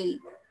I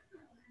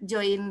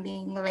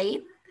joining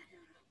late.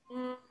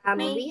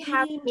 We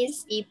have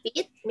Miss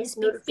Pipit, Miss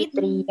Nur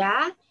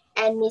Fitria,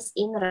 and Miss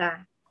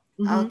Indra.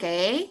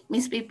 Okay,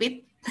 Miss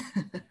Pipit.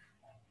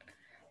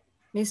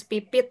 Miss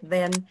Pipit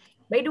then.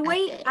 By the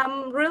way,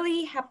 I'm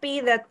really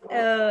happy that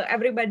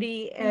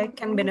everybody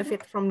can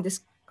benefit from this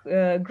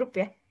group,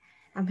 yeah.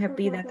 I'm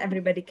happy that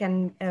everybody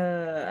can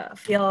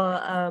feel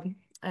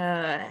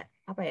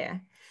apa ya?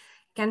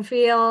 Can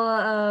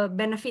feel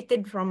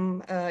benefited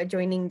from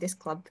joining this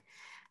club.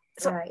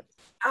 So, right.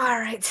 All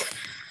right.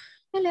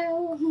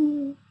 Hello.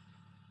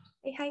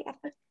 Hey, hi,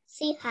 apa?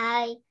 Say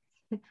hi.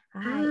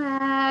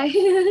 Hi.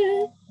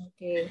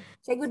 Okay.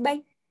 Say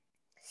goodbye.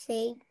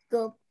 Say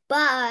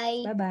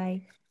goodbye.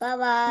 Bye-bye.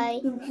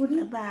 Bye-bye.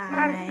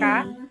 Raka.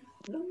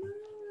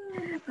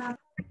 Bye.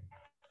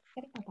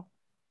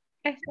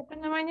 Siapa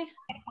namanya?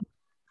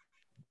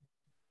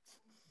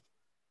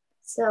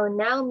 So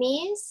now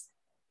Miss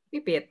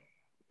Pipit.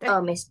 Oh,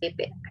 Miss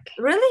Pipit. Okay.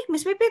 Really,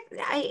 Miss Pipit?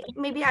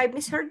 Maybe I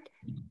misheard.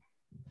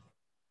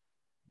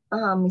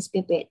 Miss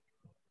Pipit.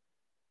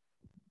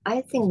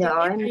 I think there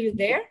are. Are you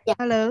there? Yeah.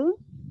 Hello.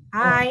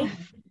 Hi.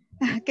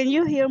 Can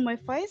you hear my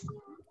voice?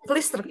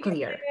 Crystal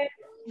clear.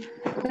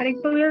 Very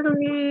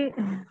clearly.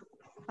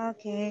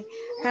 Okay.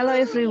 Hello,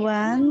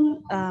 everyone.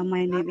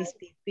 My name is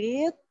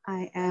Pipit.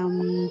 I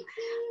am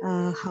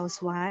a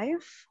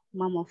housewife,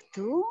 mom of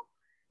two.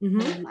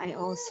 And I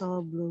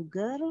also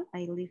blogger.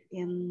 I live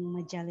in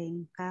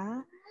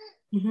Majalengka.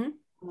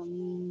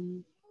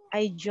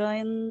 I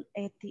joined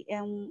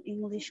ATM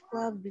English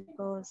Club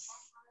because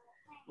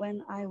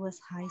when I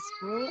was high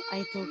school,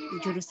 I took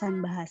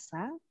jurusan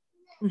bahasa.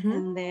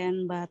 And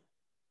then, but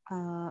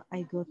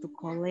I go to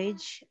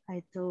college,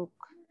 I took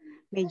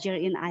major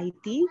in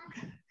IT.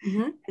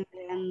 And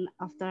then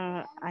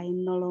after I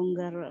no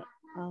longer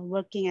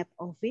working at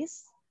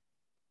office,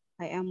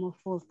 I am a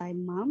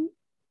full-time mom.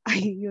 I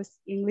use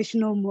English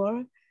no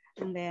more.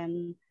 And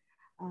then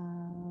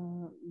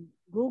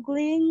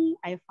Googling,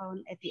 I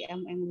found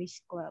ATM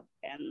English Club.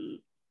 And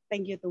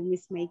thank you to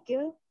Miss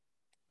Maker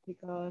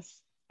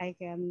because I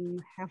can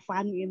have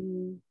fun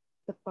in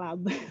the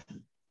club.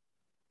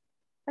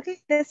 Okay,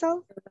 that's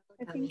all.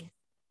 I think.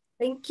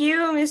 Thank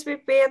you, Miss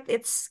Pipit.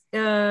 It's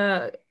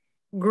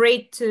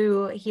great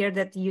to hear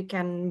that you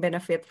can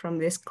benefit from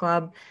this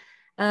club.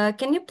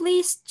 Can you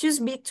please choose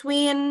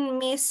between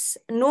Miss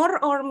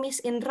Nur or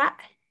Miss Indra?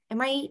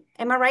 Am I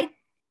right?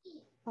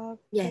 Okay,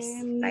 yes,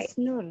 Miss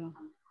Nur.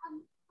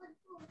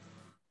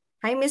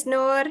 Hi, Miss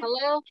Nur.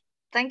 Hello.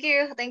 Thank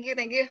you.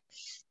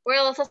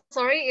 Well, so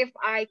sorry if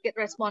I could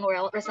respond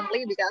well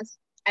recently because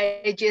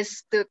I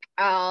just took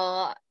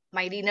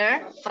my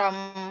dinner from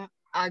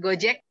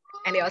Gojek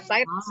and the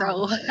outside.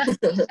 Wow. So,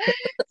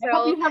 I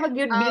hope you have a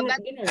good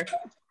dinner.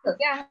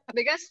 Yeah,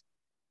 because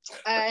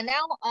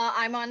now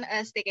I'm on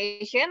a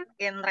staycation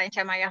in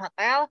Rancamaya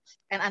Hotel,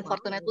 and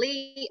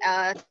unfortunately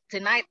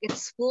tonight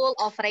it's full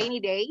of rainy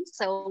day,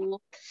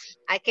 so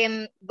I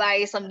can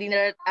buy some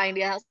dinner in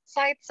the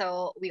outside.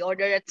 So we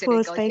ordered to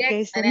Full the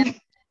Gojek, staycation.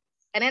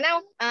 and then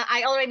now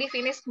I already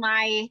finished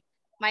my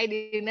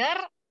dinner,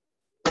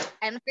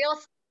 and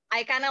feels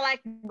I kind of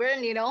like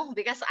burn,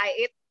 because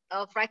I eat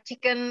fried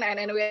chicken and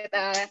then with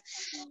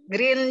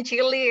green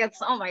chili. It's,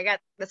 oh my god,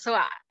 that's so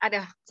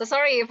so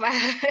sorry if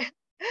I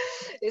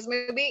this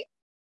maybe.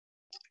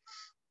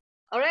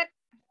 All right.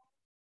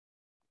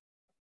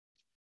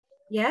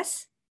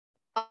 Yes.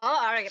 Oh,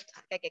 all right.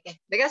 Okay.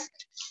 Because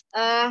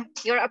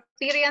your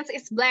appearance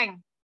is blank.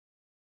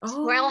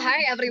 Oh. Well,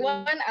 hi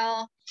everyone.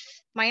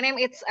 My name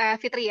is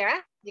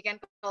Fitria. You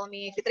can call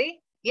me Fitri.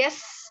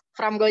 Yes,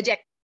 from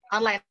Gojek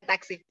online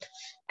taxi.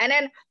 And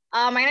then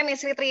my name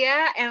is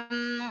Fitria,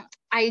 and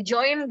I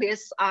joined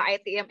this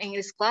ATM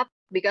English Club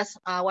because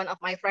one of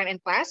my friend in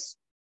class,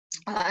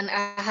 and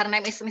her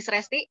name is Miss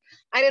Resti.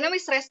 I don't know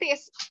Miss Resti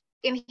is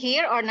in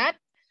here or not,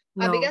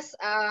 No. because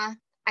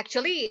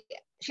actually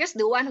she's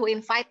the one who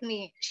invite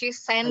me.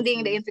 She's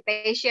sending the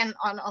invitation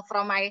on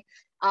from my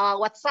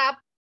WhatsApp,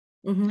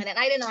 and then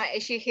I don't know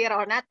is she here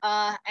or not.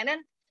 And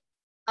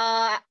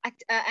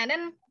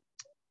then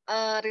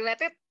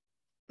related,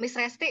 Miss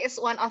Resti is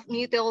one of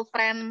mutual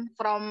friend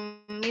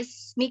from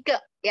Miss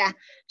Mika. Yeah,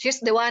 she's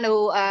the one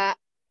who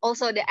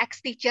also the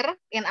ex-teacher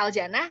in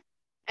Aljana.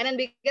 And then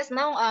because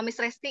now Miss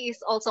Resti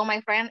is also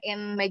my friend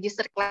in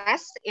magister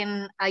class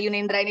in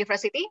Unindra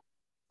University.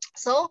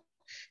 So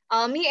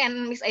me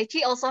and Miss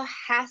Aichi also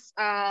has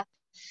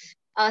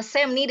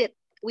same needed.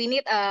 We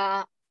need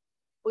a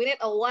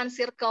one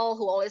circle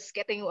who always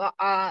getting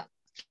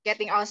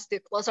us to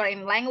closer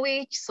in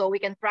language so we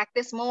can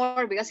practice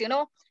more, because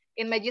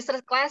in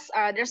magister class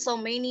there's so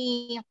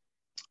many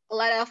a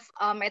lot of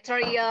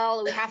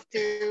material we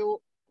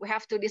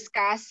have to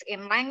discuss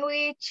in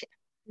language.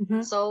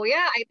 So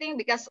yeah, I think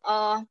because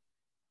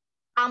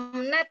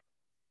I'm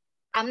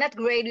not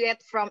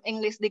graduate from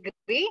English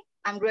degree.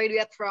 I'm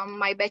graduate from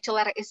my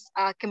bachelor is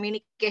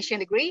communication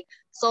degree.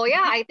 So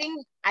yeah, I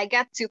think I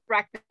got to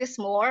practice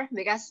more,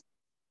 because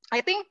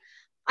I think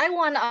I'm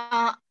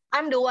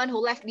the one who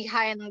left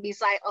behind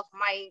beside of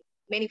my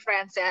many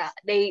friends.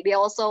 They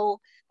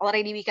also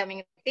already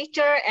becoming a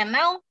teacher, and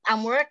now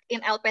I'm work in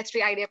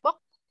LP3I Depok.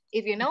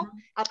 If you know,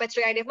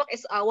 LP3I Depok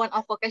is one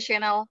of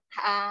vocational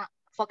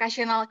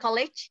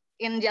college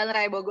in Jalan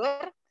Raya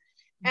Bogor.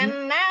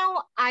 And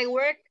now I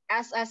work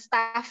as a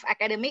staff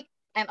academic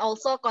and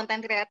also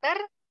content creator,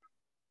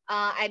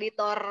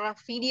 editor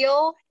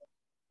video,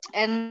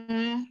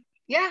 and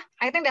yeah,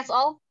 I think that's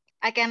all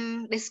I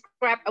can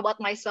describe about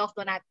myself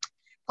tonight.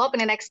 Hope in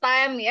the next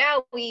time, yeah,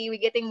 we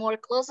getting more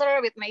closer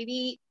with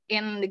maybe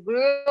in the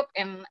group,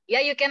 and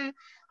yeah, you can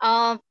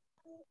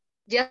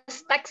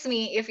just text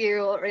me if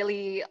you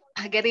really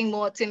getting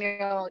more to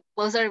know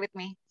closer with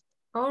me.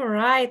 All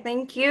right,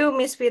 thank you,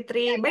 Miss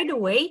Fitri. By the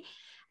way,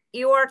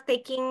 you are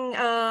taking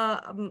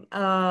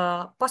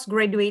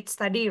postgraduate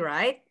study,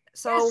 right?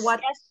 So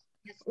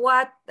Yes.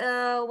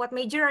 what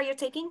major are you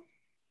taking?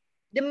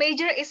 The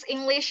major is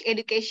English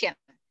education.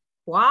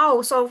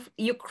 Wow, so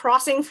you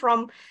crossing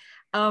from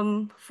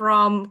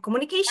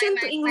communication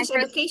to My English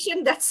first,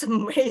 education. That's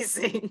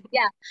amazing.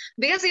 yeah,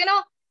 because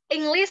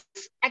English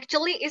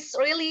actually is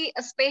really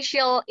a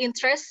special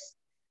interest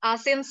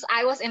since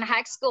I was in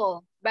high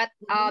school. But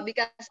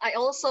because I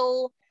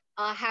also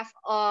have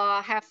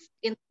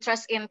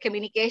interest in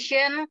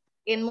communication,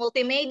 in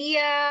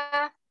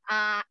multimedia,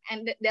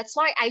 and that's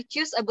why I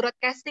choose a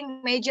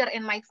broadcasting major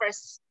in my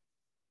first.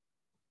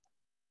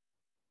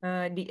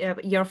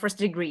 Your first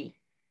degree.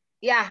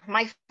 Yeah,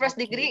 my first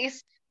degree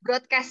is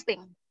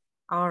broadcasting.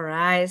 All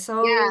right.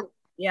 So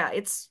yeah,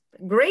 it's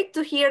great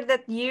to hear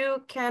that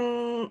you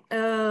can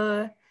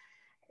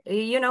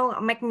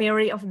make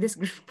merry of this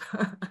group.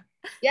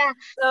 Yeah,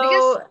 so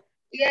because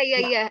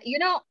yeah.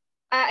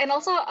 And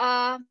also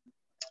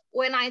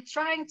when I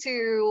trying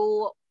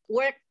to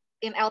work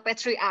in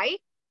LP3I,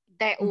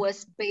 that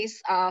was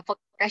based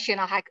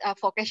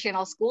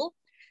vocational school.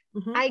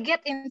 I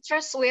get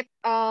interest with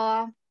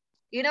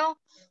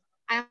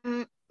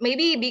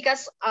maybe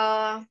because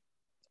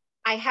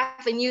I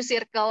have a new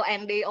circle,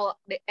 and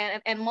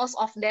and most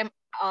of them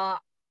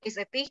is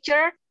a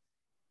teacher.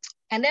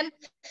 And then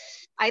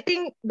I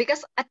think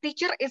because a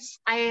teacher is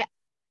I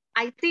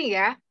think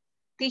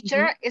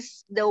teacher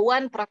is the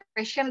one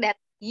profession that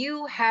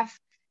you have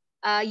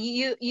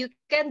you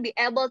can be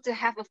able to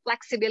have a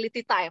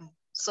flexibility time.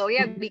 So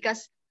yeah,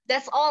 because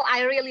that's all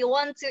I really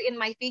want to in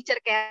my future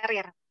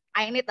career.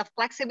 I need a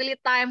flexibility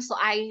time, so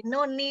I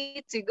no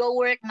need to go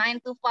work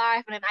 9 to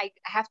 5, and then I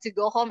have to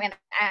go home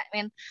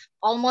and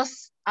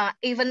almost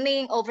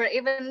evening over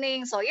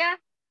evening. So yeah,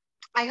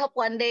 I hope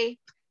one day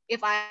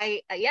if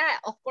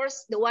of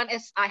course the one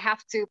is I have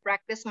to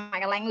practice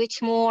my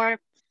language more,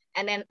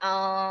 and then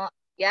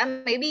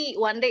maybe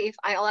one day if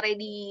I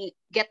already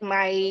get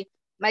my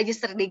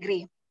magister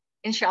degree,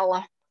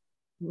 inshallah.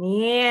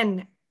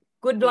 Man,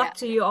 good luck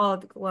to you all.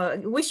 Well,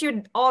 wish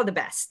you all the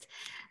best.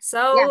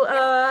 So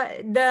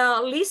the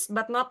least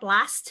but not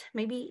last,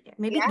 maybe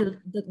the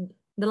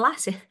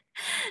last,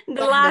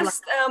 the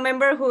last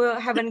member who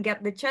haven't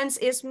got the chance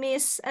is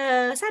Miss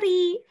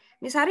Sari.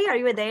 Miss Sari, are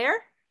you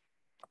there?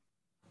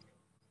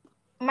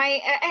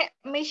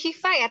 Miss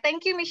Shifa,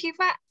 thank you, Miss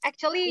Shifa.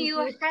 Actually,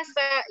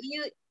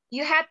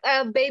 you had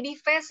a baby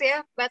face,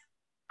 but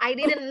I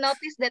didn't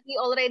notice that you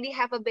already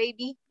have a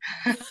baby.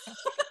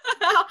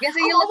 Yes,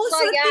 you look almost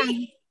so 30.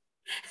 young.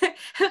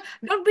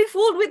 Don't be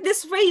fooled with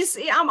this face.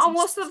 I'm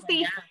almost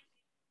 30.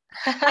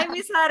 Hi,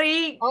 Miss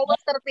Hari.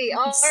 Almost 30.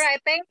 All right.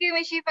 Thank you,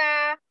 Miss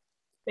Shiva.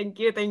 Thank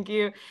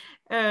you.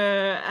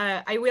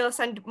 I will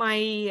send my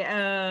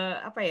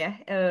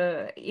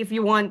if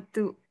you want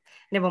to.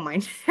 Never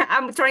mind.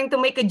 I'm trying to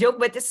make a joke,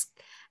 but it's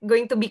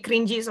going to be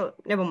cringy, so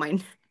never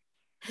mind.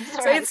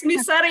 So it's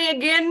Miss Sari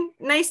again.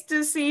 Nice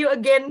to see you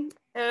again.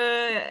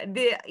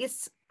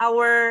 It's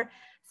our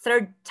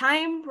third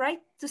time,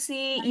 right? To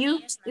see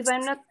you, if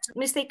I'm not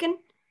mistaken.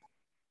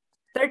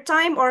 Third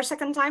time or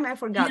second time, I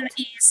forgot.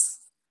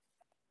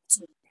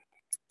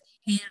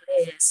 Here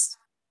is.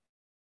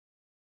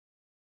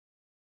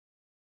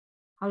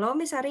 Hello,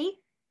 Miss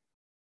Ari?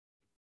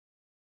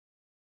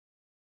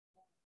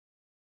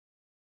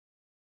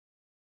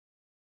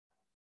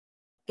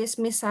 Is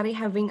Miss Sari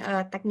having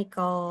a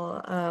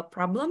technical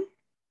problem?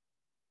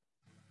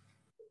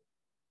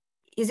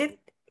 Is it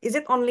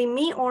only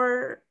me,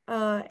 or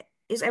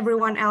is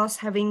everyone else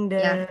having the?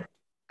 Yeah,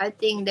 I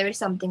think there is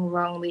something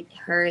wrong with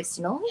hers.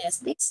 No. Yes,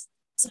 this.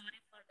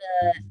 Sorry for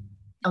the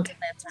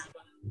internet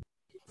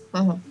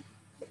trouble.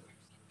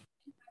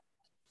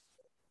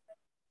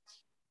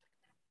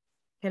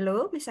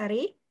 Hello, Miss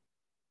Sari?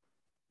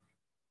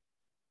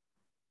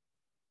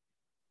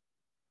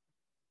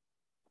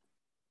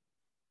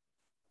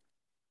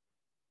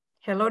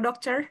 Hello,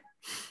 doctor.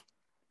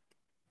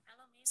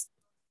 Hello, Miss.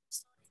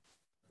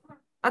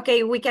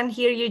 Okay, we can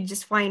hear you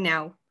just fine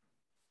now.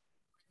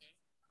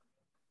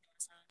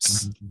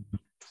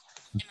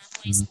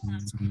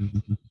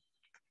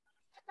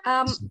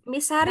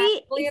 Miss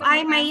Sari, if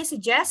I may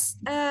suggest,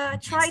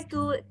 try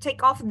to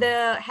take off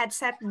the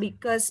headset,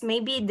 because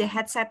maybe the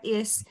headset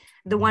is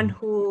the one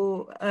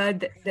who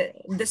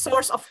the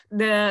source of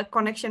the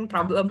connection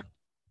problem.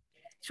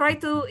 Try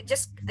to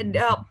just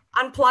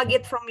unplug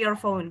it from your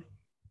phone.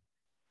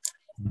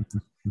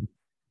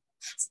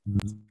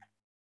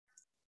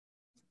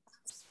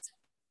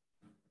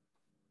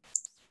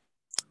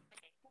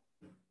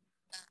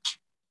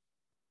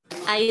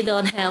 I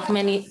don't have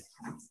many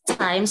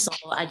time, so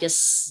I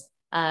just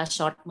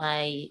short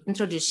my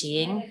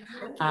introducing.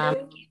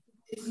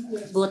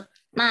 Good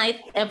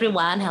night,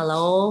 everyone.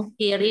 Hello.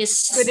 Here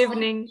is. Good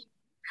evening.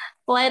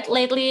 Quite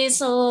lately,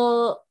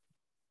 so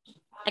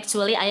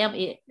actually I am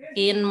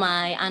in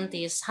my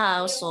auntie's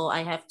house, so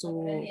I have to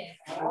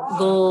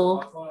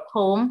go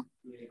home.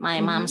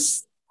 My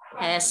mom's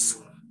has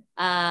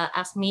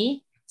asked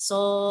me.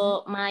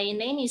 So my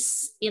name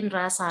is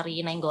Indra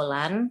Sari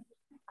Nenggolan.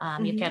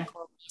 You can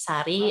call me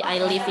Sari. I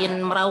live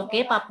in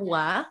Merauke,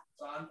 Papua,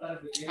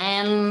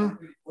 and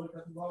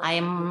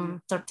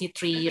I'm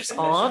 33 years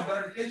old.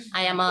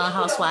 I am a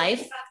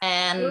housewife,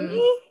 and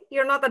really?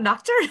 You're not a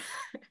doctor?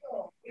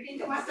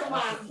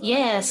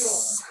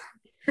 Yes.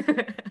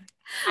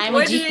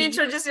 Why do you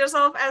introduce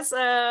yourself as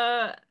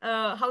a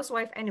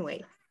housewife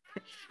anyway?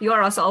 You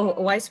are also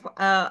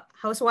a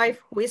housewife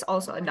who is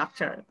also a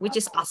doctor, which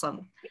is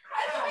awesome.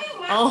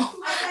 Oh,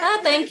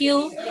 thank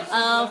you.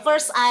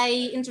 First,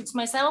 I introduced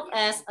myself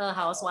as a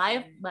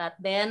housewife, but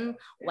then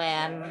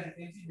when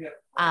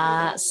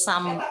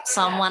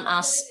someone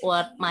asked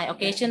what my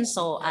occasion,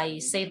 so I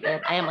said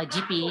that I am a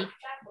GP.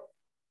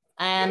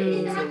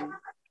 And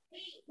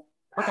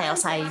what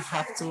else I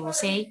have to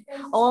say?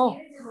 Oh,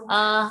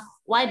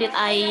 why did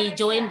I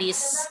join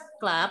this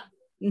club?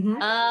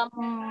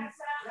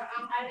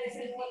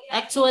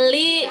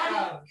 Actually,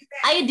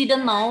 I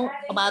didn't know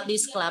about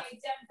this club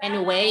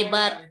anyway,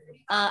 but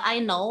I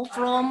know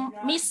from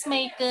Miss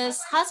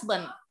Maker's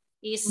husband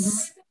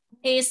is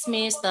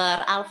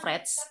Mr.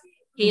 Alfred.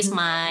 He's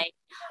my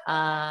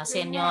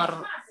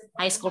senior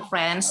high school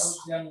friends.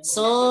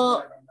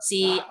 So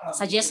she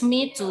suggests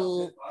me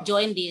to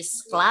join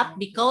this club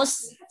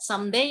because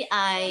someday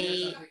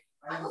I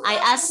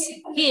asked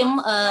him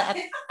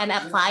an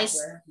advice.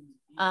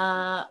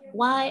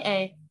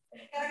 Why?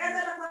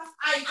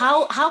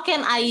 How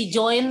can I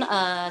join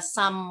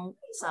some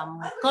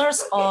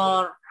course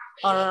or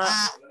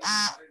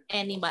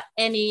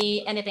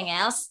anything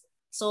else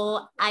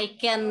so I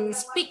can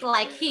speak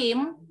like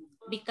him,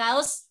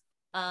 because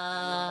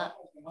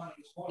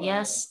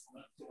yes,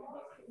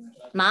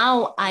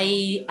 now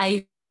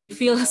I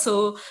feel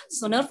so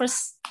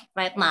nervous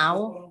right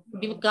now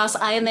because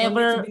I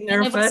never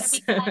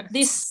speak like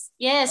this.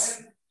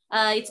 Yes,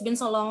 it's been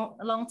so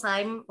long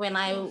time. When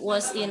I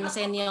was in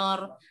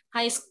senior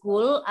high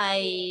school,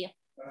 I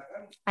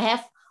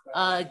have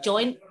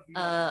joined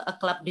a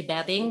club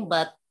debating,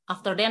 but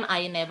after then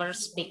I never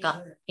speak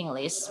up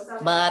English.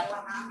 But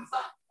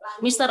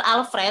Mr.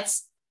 Alfred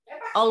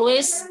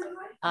always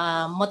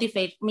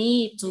motivate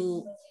me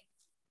to,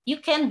 you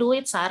can do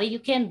it, Sari, you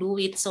can do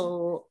it.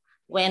 So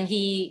when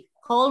he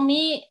called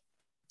me,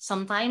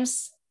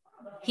 sometimes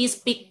he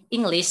speak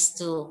English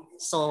too.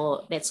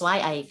 So that's why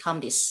I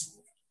come this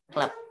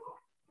club.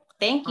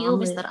 Thank you,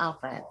 Mr.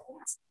 Alfred.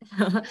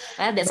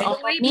 That's all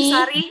for me.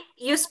 Sari,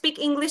 you speak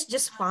English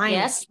just fine.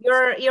 Yes.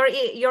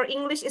 Your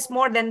English is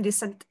more than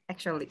decent,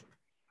 actually.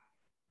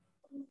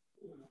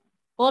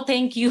 Oh,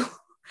 thank you.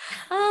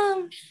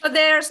 So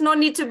there's no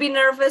need to be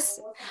nervous.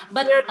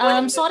 But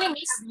sorry,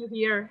 Miss.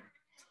 Here.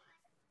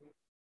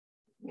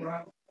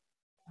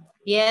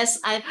 Yes,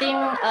 I think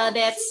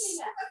that's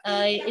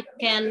it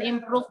can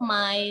improve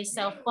my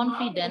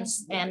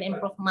self-confidence and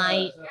improve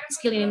my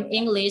skill in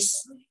English.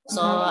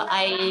 So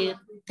I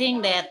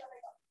think that,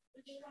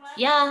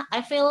 yeah,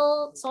 I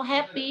feel so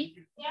happy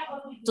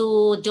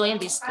to join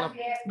this club.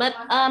 But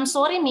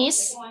sorry,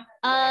 Miss,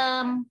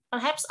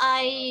 perhaps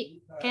I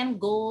can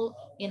go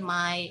in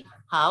my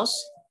house.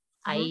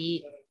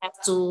 I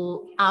have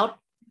to out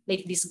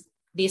leave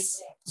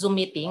this Zoom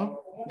meeting,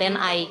 then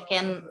I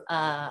can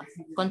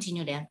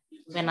continue then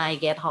when I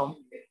get home.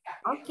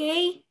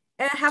 Okay.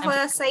 Have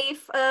a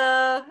safe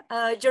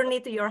journey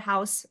to your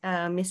house,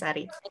 Miss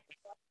Ari.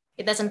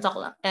 It doesn't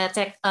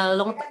take a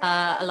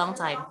long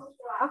time.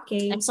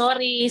 Okay. I'm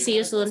sorry. See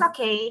you soon. It's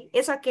okay.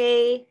 It's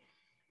okay.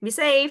 Be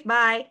safe.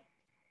 Bye.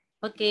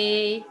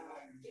 Okay.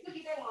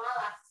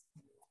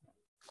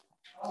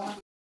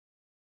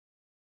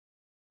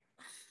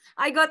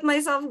 I got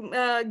myself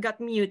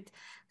got mute.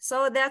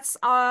 So that's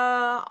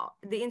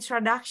the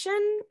introduction,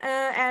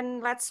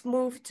 and let's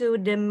move to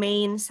the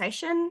main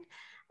session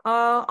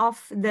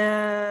of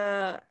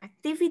the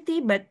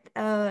activity. But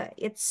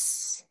it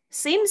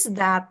seems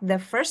that the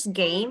first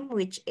game,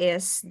 which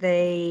is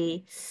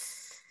the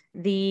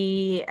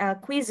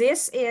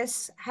quizzes,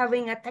 is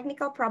having a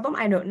technical problem.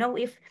 I don't know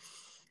if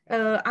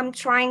I'm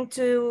trying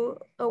to,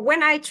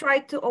 when I try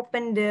to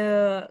open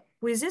the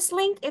quizzes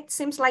link, it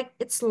seems like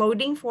it's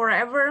loading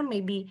forever.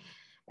 Maybe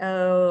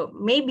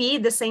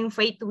the same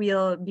fate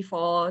will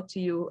befall to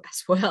you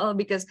as well,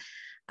 because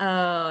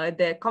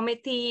the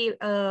committee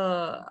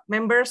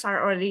members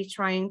are already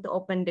trying to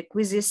open the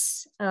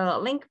quizzes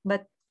link,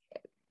 but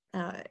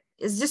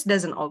it just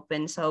doesn't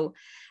open. So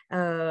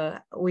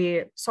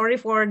we're sorry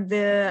for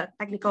the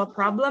technical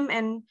problem,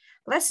 and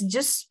let's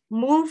just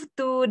move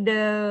to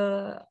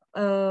the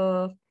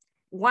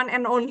one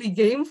and only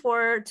game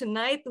for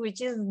tonight,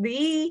 which is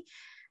the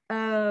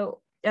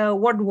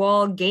word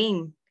wall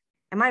game.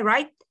 Am I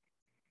right?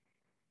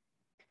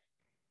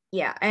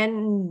 Yeah,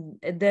 and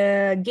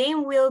the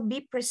game will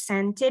be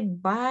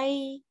presented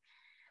by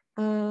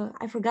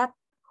I forgot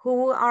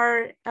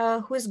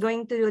who's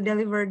going to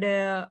deliver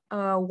the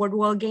word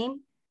wall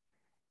game.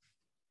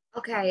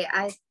 Okay,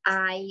 I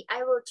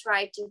will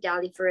try to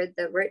deliver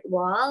the word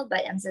wall,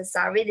 but I'm so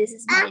sorry. This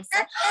is my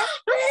son.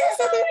 I'm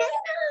so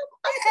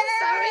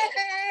sorry.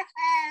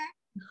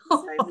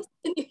 Sorry,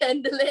 can you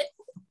handle it?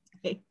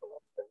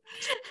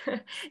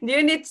 Do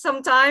you need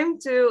some time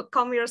to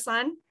calm your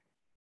son?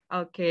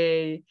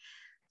 Okay,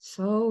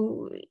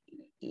 so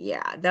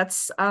yeah,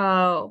 that's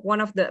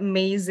one of the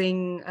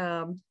amazing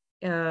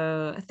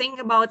thing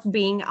about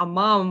being a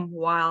mom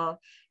while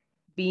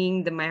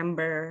being the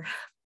member.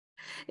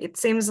 It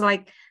seems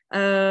like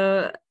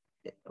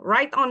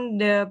right on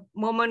the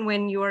moment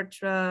when you are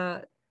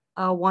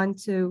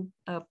want to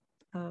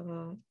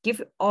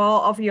give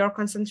all of your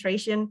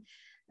concentration,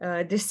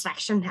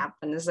 distraction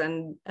happens,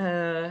 and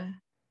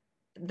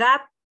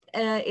that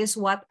is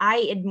what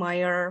I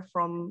admire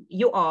from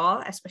you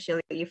all,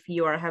 especially if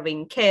you are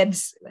having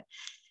kids.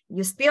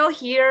 You still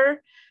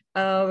here,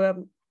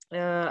 trying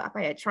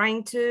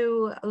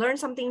to learn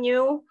something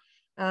new,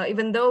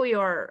 even though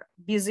you're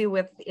busy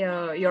with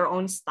your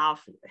own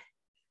stuff.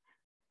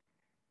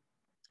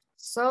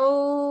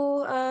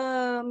 So,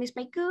 Miss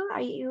Michael, are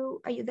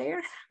you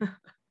there?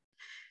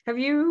 Have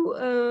you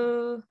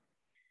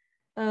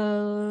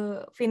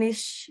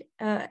finished?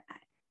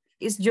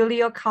 Is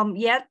Julio come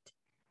yet?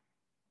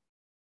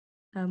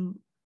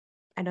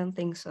 I don't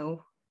think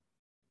so.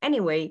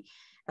 Anyway,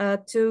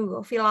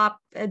 to fill up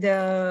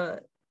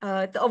to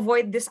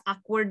avoid this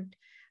awkward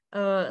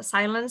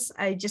silence,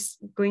 I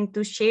just going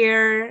to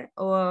share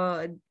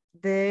the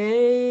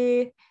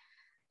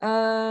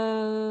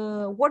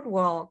word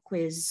wall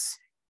quiz.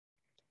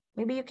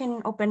 Maybe you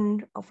can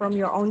open from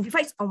your own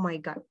device. Oh my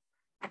God.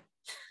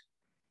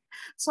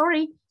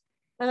 Sorry.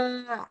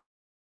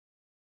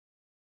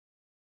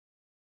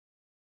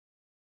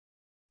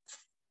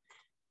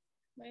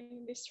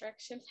 Many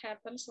distractions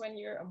happens when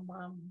you're a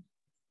mom.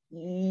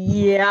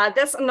 Yeah,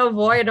 that's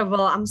unavoidable.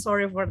 I'm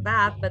sorry for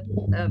that, but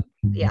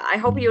yeah, I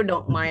hope you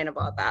don't mind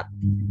about that.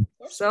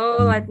 So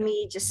let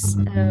me just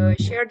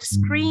share the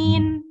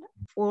screen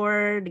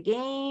for the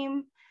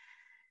game.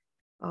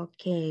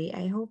 Okay,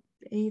 I hope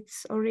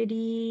it's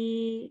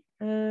already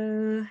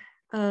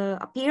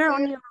appear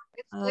on your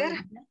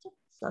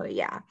so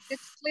yeah.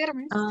 It's clear,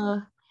 Miss.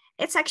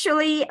 It's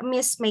actually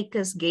Miss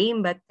Maker's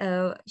game, but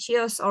she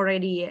has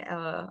already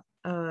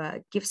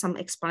give some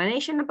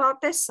explanation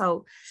about this.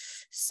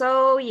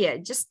 So yeah,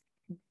 just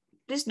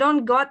please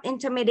don't got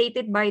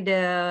intimidated by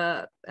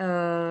the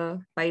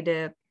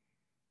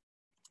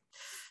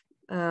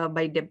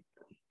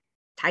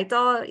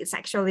title. It's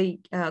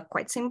actually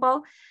quite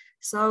simple.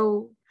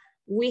 So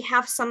we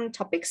have some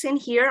topics in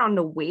here on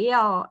the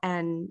wheel,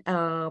 and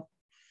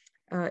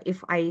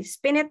if I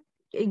spin it,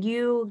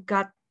 you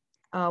got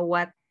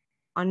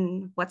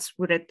what's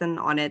written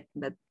on it.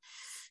 But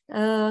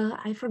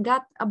I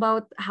forgot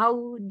about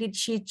how did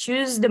she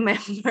choose the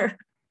member.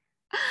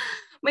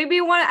 Maybe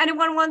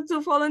anyone want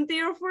to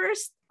volunteer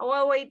first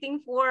while waiting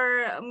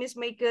for Miss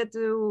Maker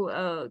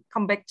to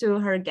come back to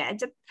her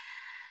gadget.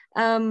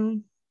 I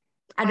don't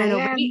know.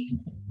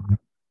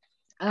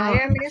 I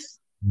am, Miss.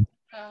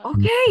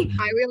 Okay.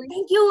 I will.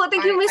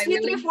 Thank you, Miss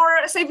Mitri,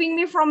 for saving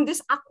me from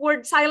this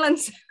awkward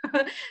silence.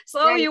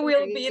 So Yeah, you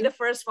will be the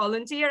first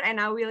volunteer,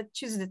 and I will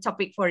choose the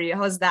topic for you.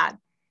 How's that?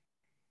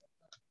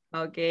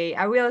 Okay,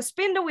 I will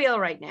spin the wheel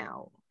right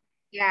now.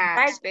 Yeah,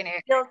 Drag spin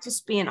it. wheel to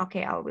spin.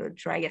 Okay, I will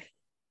drag it.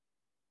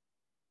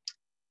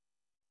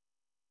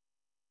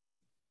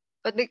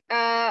 But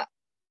yeah.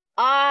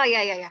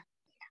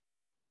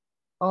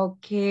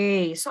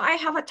 Okay, so I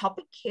have a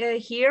topic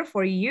here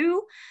for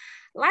you.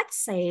 Let's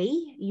say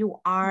you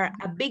are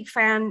a big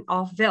fan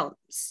of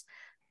films.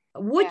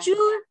 Would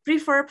you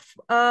prefer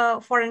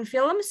foreign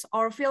films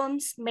or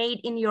films made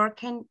in your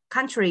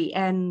country,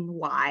 and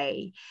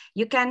why?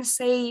 You can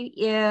say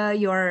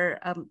your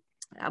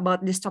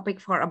about this topic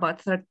for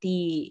about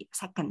 30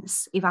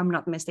 seconds, if I'm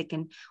not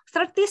mistaken.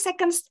 30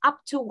 seconds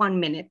up to 1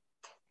 minute,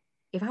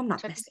 if I'm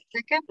not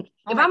mistaken.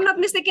 Oh If I'm not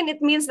mistaken,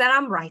 it means that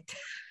I'm right.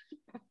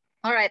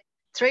 All right,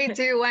 3,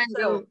 2, 1,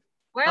 go.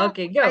 Well,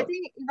 okay, go. I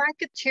think if I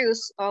could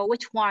choose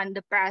which one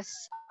the best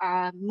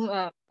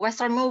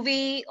Western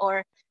movie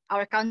or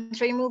our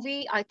country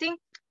movie, I think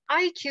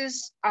I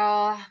choose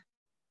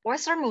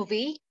Western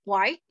movie.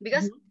 Why?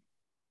 Because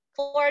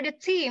for the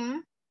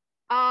team,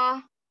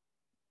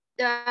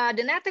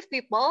 the native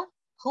people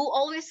who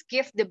always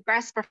give the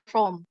best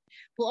perform,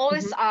 who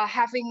always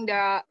having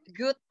the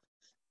good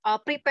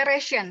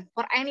preparation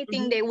for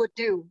anything they would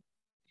do.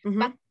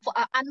 But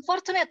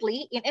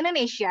unfortunately, in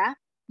Indonesia,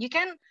 you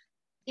can,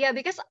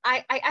 because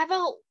I ever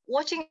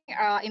watching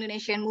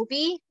Indonesian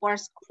movie for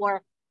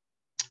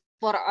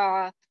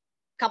a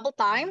couple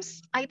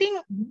times. I think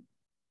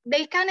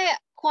they kind of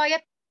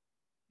quiet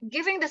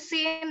giving the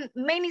scene,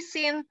 many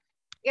scene,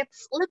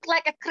 it's look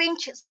like a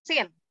cringe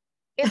scene.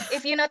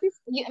 If you notice,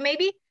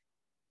 maybe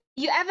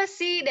you ever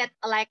see that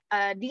like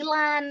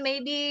Dylan,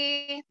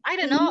 maybe, I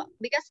don't know,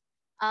 because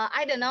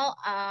I don't know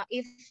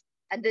if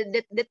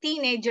the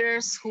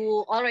teenagers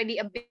who already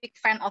a big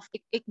fan of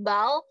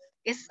Iqbal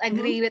is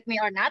agree with me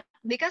or not,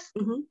 because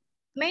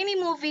many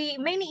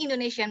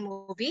Indonesian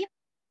movie,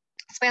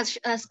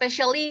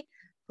 especially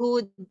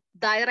who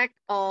direct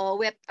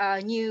with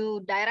a new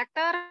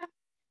director,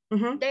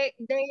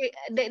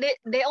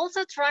 they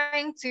also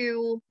trying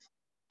to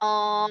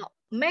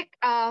make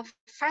a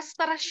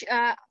faster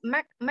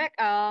make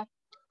a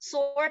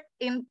sort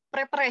in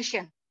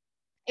preparation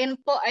in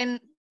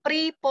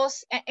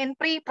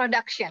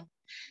pre-production,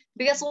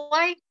 because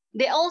why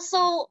they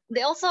also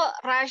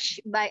rush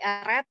by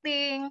a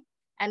rating,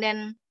 and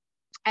then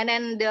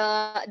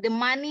the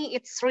money,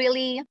 it's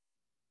really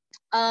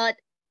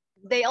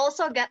they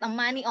also get a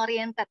money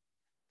oriented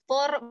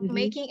for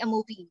making a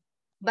movie,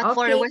 but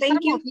for the Okay, Western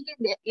thank you. movie,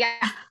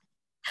 yeah.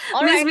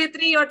 All Miss right.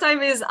 Mitri, your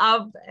time is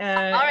up.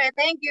 All right,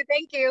 thank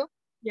you.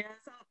 Yeah,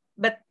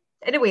 but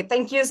anyway,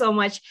 thank you so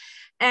much.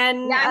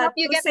 And Yeah, I hope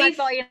you to get my save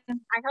point.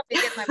 I hope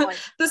you get my point.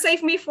 to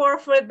save me for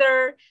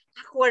further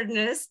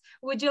awkwardness,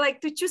 would you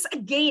like to choose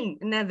again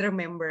another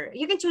member?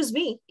 You can choose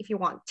me if you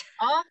want.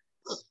 Oh,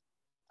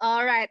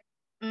 all right.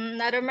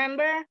 Another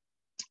member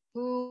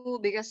who,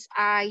 because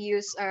I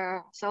use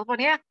cell phone.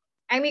 Yeah,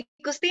 Amy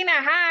Custina.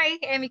 Hi,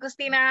 Amy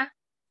Custina.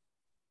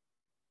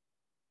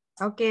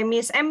 Okay,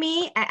 Miss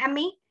Emmy,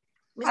 Emmy,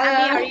 Miss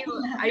Hello. Emmy,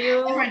 are I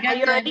you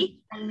forgot ready?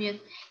 to unmute.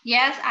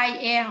 Yes, I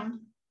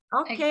am.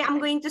 Okay, I'm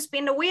going to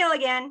spin the wheel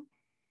again.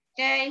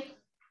 Okay.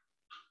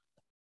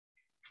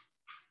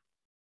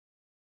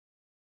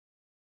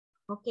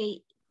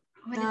 Okay,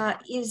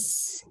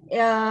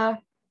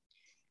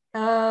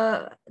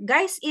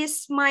 guys,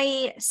 is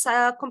my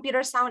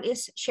computer sound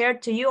is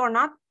shared to you or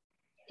not?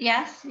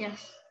 Yes.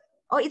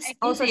 Oh, it's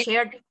also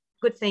shared.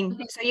 Good thing.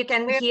 Okay. So you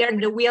can hear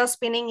the wheel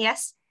spinning,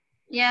 yes?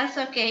 Yes,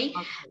 okay.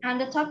 And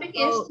the topic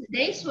is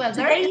today's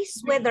weather.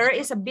 Today's weather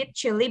is a bit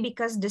chilly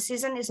because the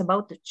season is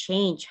about to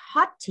change.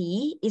 Hot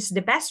tea is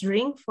the best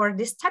drink for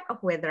this type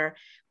of weather.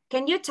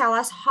 Can you tell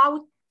us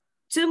how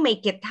to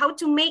make it? How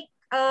to make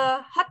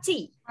hot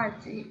tea? Hot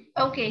tea.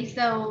 Okay,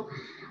 so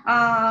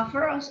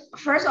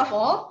first of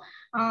all,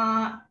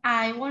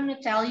 I want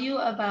to tell you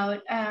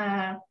about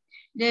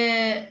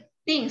the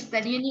things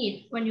that you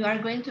need when you are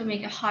going to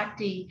make a hot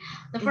tea.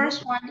 The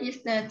first one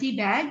is the tea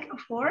bag,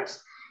 of course,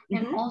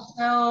 and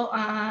also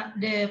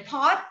the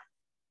pot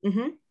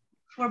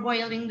for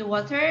boiling the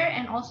water,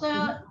 and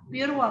also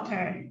pure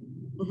water.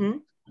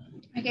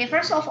 Okay,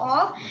 first of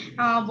all,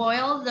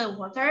 boil the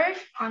water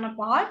on a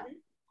pot.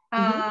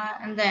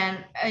 And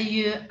then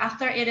you,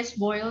 after it is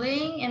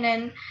boiling, and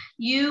then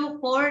you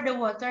pour the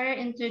water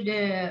into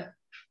the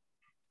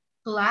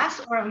glass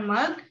or a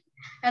mug,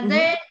 and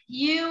then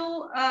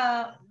you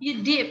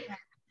dip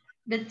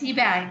the tea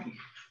bag.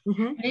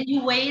 And then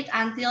you wait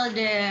until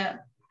the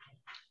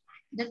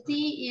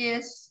tea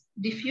is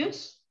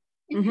diffused.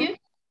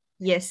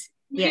 Yes.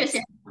 Diffused, Yes.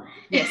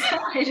 Yes.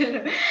 I don't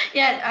know.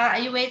 Yeah,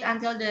 you wait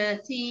until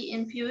the tea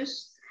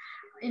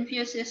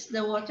infuses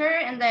the water,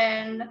 and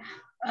then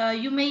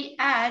you may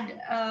add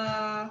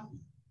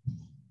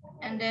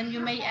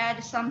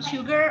some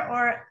sugar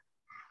or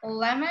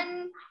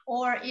lemon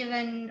or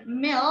even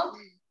milk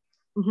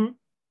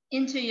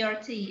into your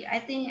tea. I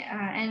think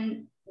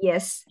and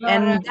yes, your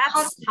and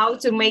that's how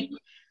to make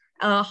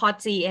hot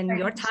tea, and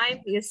your time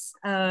is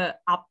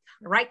up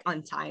right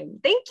on time.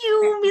 Thank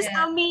you, Miss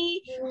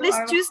Ami. Please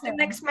choose the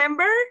next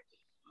member.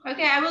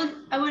 Okay,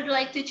 I would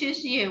like to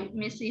choose you,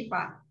 Miss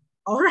Sifa.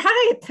 All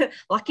right,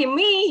 lucky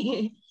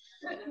me.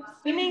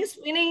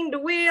 Spinning the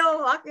wheel.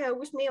 Luck,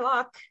 wish me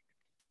luck.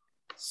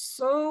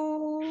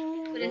 So,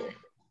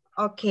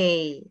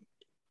 okay.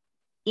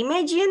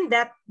 Imagine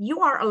that you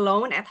are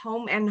alone at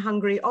home and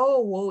hungry. Oh,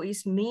 woe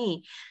is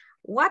me.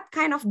 What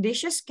kind of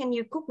dishes can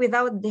you cook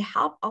without the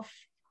help of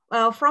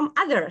from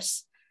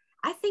others?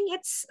 I think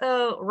it's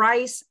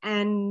rice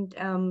and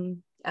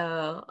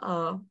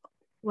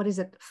what is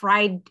it?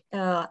 Fried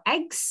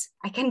eggs.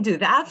 I can do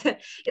that.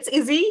 It's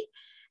easy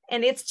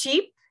and it's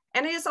cheap,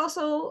 and it's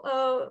also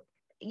I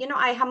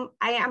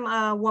am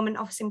a woman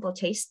of simple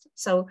taste,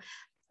 so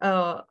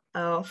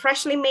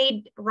freshly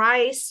made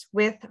rice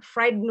with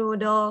fried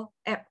noodle,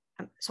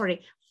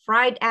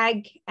 fried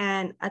egg,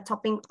 and a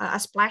topping, a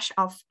splash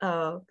of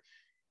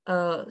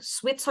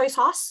sweet soy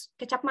sauce,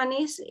 kecap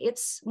manis.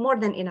 It's more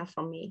than enough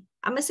for me.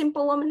 I'm a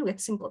simple woman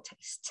with simple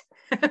taste.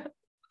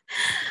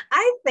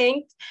 I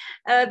think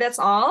that's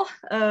all.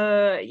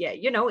 Yeah,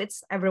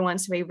 it's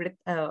everyone's favorite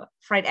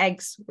fried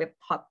eggs with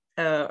hot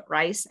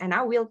rice, and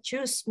I will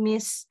choose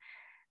Miss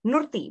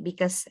Nurti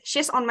because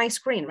she's on my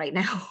screen right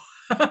now.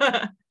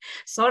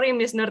 Sorry,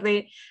 Miss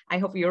Nurti. I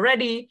hope you're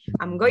ready.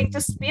 I'm going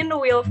to spin the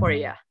wheel for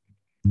you.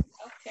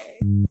 Okay.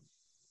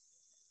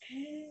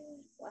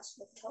 What's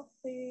the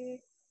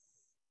topic?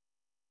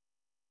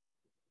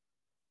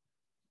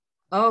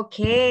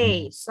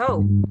 Okay,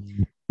 so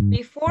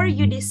before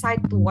you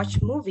decide to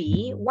watch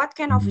movie, what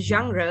kind of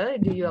genre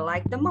do you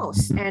like the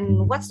most,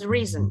 and what's the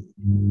reason?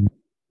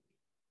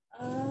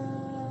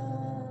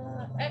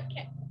 Can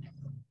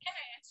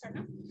I answer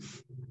now?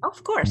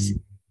 Of course.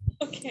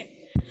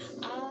 Okay.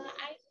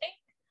 I think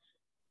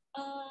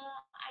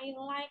I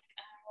like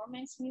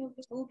romance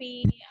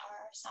movie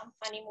or some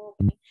funny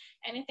movie,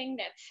 anything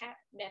that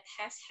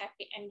has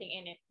happy ending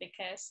in it,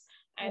 because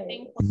I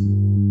think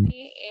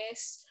movie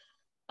is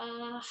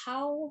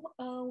how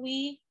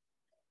we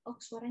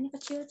suaranya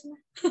kecil cuma.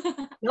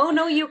 No,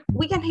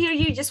 we can hear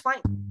you just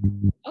fine.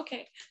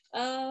 Okay.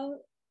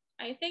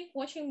 I think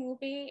watching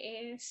movie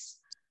is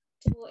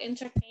to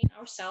entertain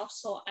ourselves,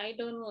 so I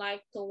don't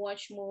like to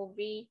watch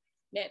movie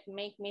that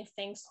make me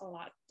think a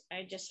lot.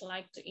 I just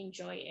like to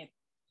enjoy it.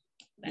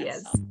 That's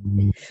yes. all.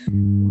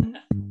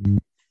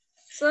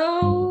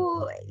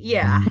 So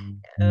yeah,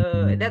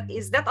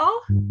 that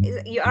all?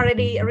 You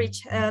already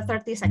reached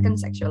 30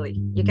 seconds actually.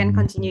 You can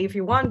continue if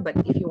you want, but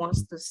if you want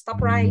to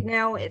stop right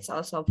now, it's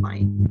also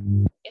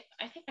fine.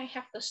 I think I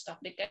have to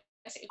stop because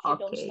if you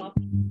don't stop,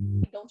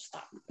 I don't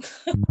stop.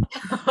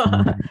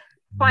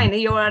 Fine,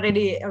 you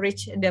already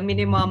reached the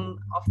minimum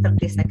of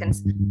 30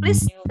 seconds.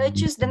 Please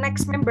choose the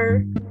next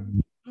member.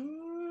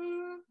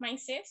 My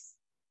sis.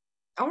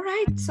 All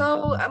right,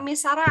 so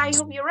Miss Sarah, I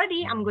hope you're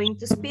ready. I'm going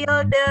to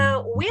spill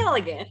the wheel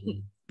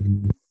again.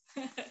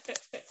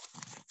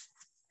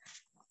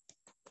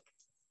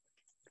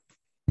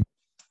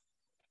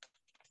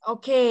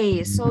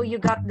 Okay, so you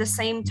got the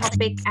same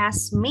topic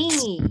as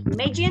me.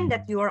 Imagine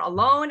that you are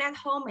alone at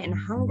home and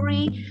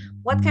hungry.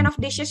 What kind of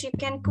dishes you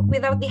can cook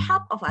without the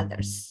help of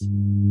others?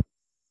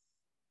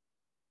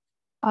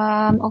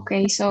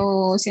 Okay,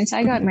 so since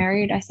I got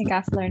married, I think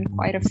I've learned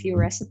quite a few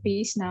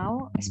recipes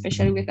now,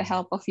 especially with the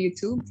help of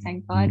YouTube.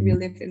 Thank God we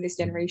live in this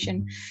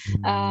generation.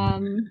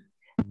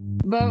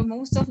 But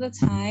most of the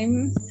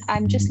time,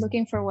 I'm just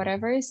looking for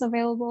whatever is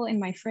available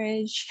in my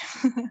fridge.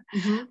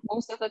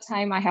 Most of the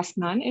time, I have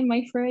none in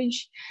my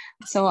fridge.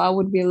 So I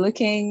would be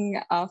looking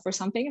for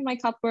something in my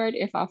cupboard.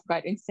 If I've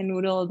got instant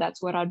noodle,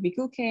 that's what I'd be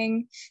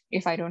cooking.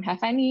 If I don't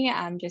have any,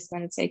 I'm just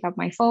going to take up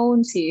my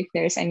phone, see if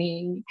there's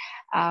any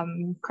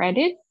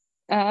credit.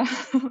 And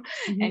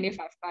if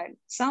I've got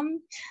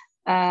some,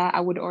 I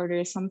would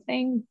order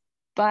something.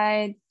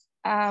 But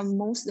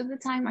most of the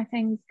time, I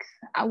think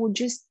I would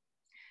just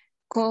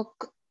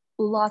cook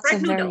lots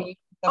fried of noodle. variations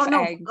of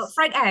eggs.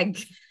 Fried egg.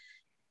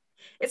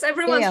 It's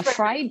everyone's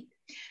fried,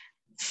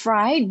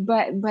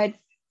 but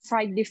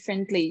fried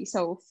differently.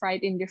 So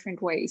fried in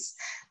different ways.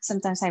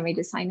 Sometimes I made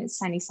a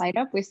sunny side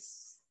up with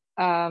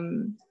I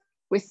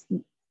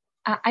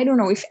don't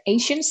know if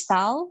Asian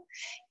style,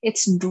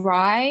 it's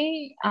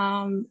dry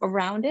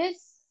around it,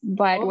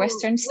 but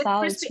Western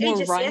style it's more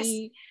edges,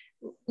 runny.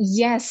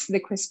 Yes, the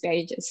crispy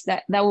edges.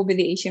 That will be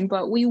the Asian,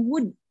 but we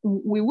would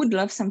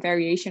love some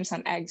variations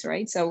on eggs,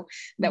 right? So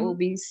that will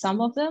be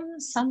some of them.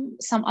 Some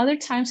other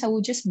times I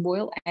will just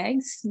boil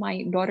eggs.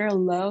 My daughter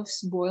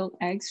loves boiled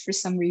eggs for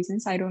some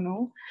reasons. I don't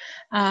know.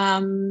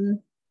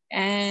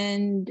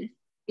 And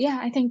yeah,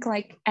 I think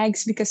like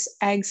eggs, because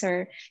eggs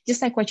are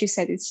just like what you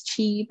said, it's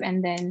cheap,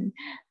 and then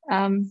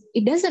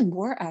it doesn't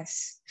bore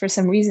us for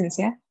some reasons.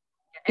 Yeah.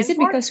 Is it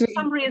because for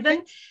some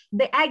reason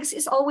the eggs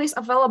is always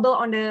available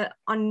on the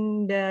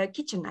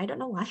kitchen? I don't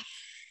know why.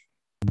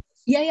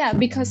 Yeah,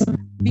 because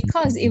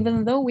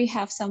even though we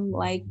have some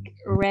like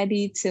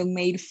ready to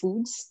made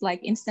foods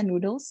like instant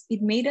noodles,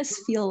 it made us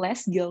feel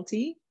less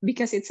guilty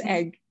because it's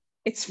egg.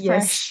 It's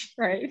fresh,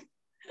 right?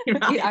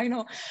 Yeah, I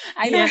know.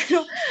 I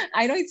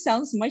know it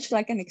sounds much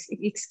like an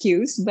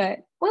excuse, but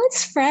well,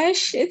 it's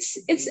fresh. It's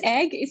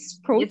egg. It's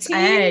protein. It's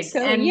egg, So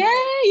and yeah,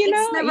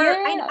 it's never.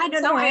 I it's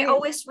don't know. all I right.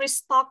 always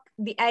restock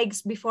the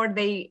eggs before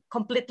they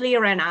completely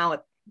ran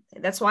out.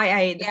 That's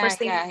why the first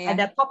thing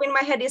that pop in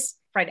my head is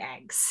fried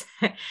eggs.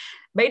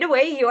 By the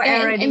way, you are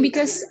already and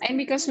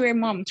because we're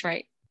moms,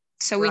 right?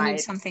 So we need right.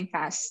 something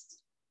fast.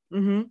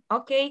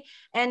 Okay,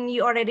 and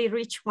you already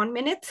reached 1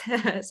 minute,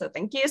 so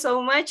thank you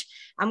so much.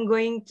 I'm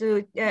going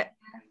to.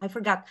 I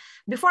forgot.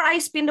 Before I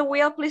spin the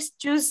wheel, please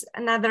choose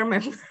another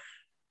member.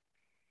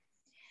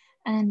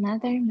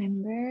 Another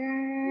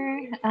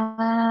member.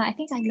 I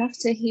think I'd love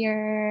to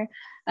hear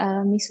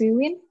Miss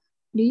Wiwin.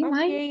 Do you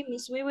mind? Okay,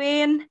 Miss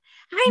Wiwin.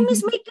 Hi,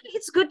 Miss Mika.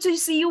 It's good to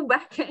see you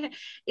back.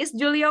 Is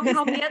Julio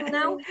home yet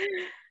now?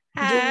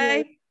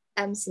 Julio,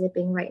 I'm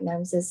sleeping right now.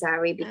 I'm so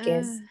sorry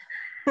because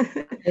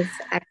it's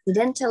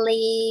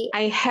accidentally.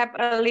 I have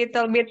a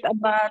little bit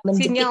about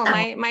signal.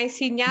 My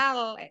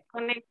signal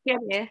connection,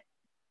 yeah.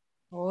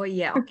 Oh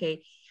yeah,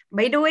 okay.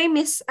 By the way,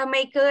 Miss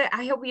Maker,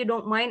 I hope you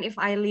don't mind if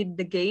I lead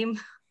the game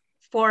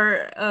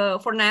for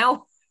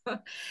now.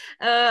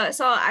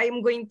 So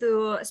I'm going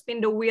to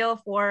spin the wheel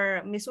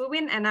for Miss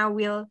Wiwin, and I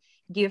will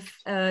give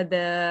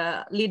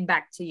the lead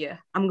back to you.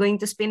 I'm going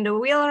to spin the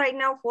wheel right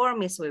now for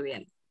Miss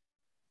Wiwin.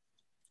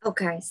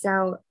 Okay,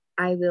 so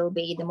I will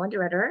be the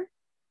moderator.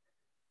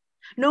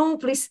 No,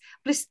 please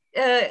take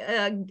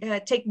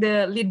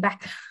the lead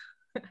back.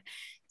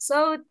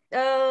 So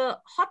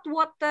hot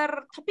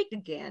water topic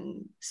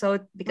again. So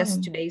because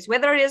today's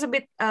weather is a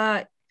bit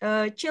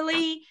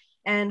chilly,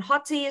 and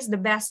hot tea is the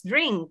best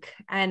drink.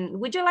 And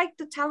would you like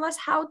to tell us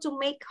how to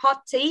make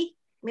hot tea,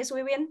 Miss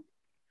Wiwin?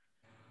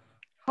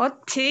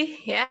 Hot tea,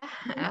 yeah.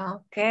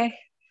 Okay.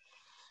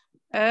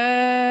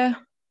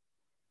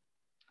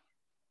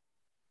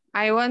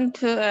 I want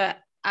to.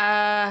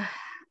 I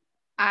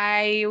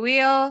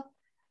will.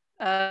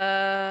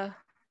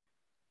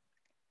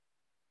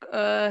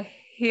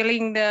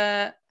 Healing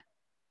the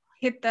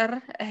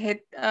heater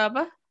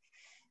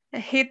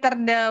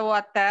the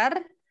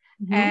water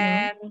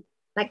and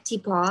like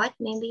teapot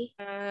maybe.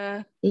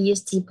 You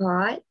use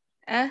teapot.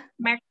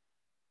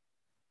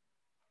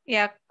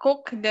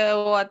 Cook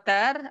the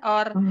water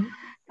or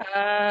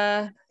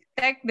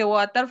take the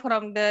water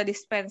from the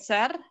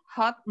dispenser,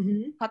 hot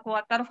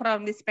water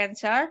from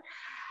dispenser,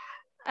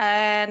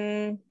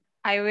 and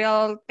I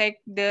will take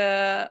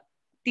the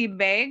tea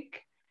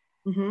bag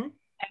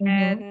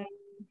and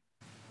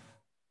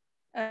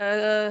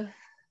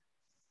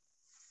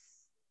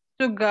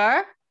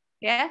sugar,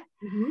 yeah,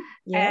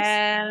 yes,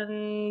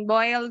 and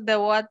boil the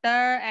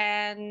water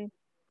and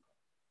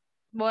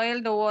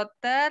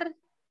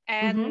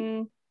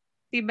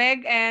tea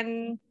bag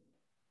and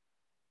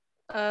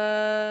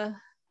a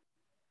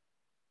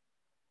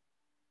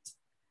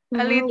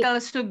little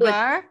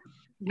sugar.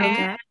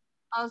 And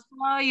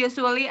also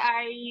usually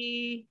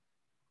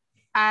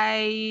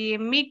I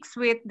mix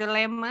with the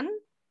lemon.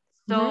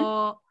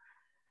 So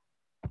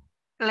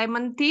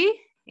lemon tea,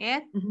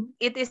 yeah,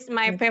 it is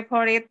my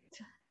favorite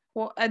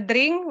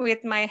drink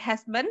with my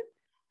husband.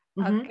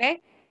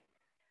 Okay.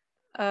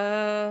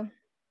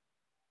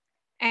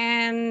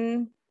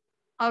 And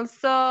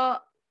also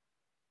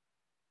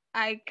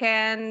I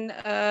can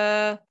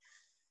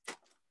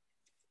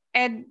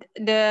add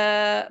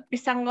the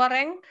pisang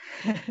goreng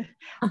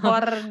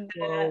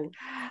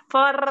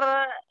for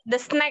the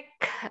snack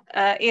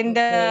in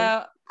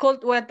the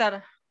cold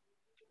weather.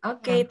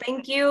 Okay,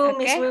 thank you,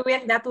 Miss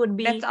Wiwin. That would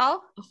be That's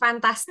all. A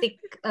fantastic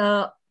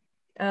hot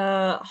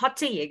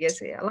tea, I guess.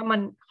 Yeah,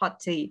 lemon hot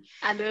tea.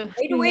 Aduh,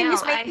 By the way,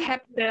 Miss I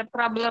have the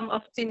problem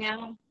of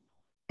sinyal.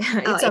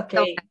 It's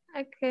okay.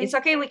 It's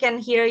okay. We can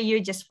hear you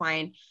just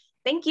fine.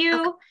 Thank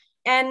you.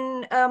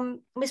 And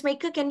Miss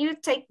Maker, can you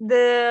take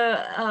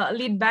the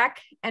lead back?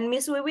 And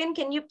Miss Wiwin,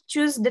 can you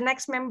choose the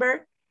next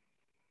member?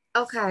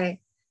 Okay.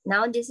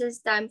 Now this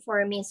is time for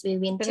Miss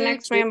Wiwin to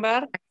next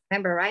member.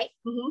 Member, right?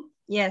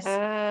 Yes.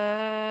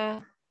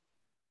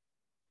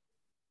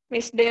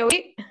 Miss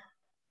Dewi.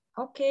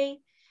 Okay.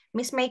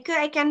 Miss Maker,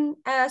 I can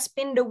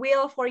spin the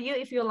wheel for you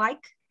if you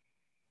like.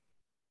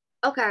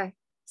 Okay.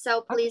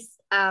 So please,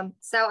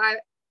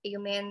 you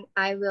mean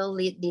I will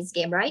lead this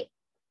game, right?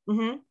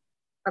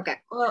 Okay.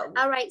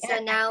 All right.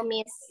 So now,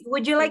 Miss,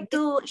 would you like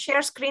to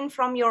share screen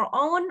from your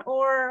own,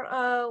 or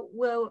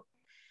would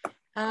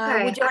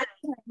you like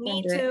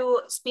me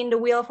to spin the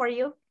wheel for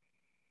you?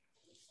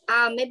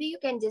 Maybe you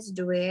can just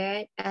do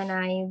it, and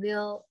I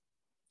will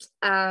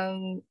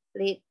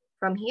lead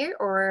from here,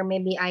 or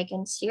maybe I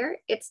can share.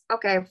 It's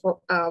okay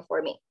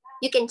for me.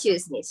 You can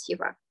choose, Miss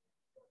Shiva.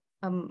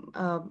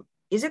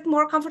 Is it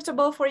more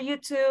comfortable for you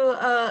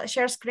to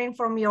share screen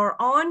from your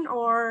own,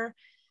 or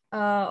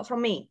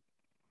from me?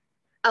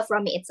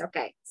 From me, it's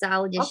okay. So I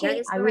will just share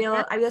this. I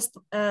will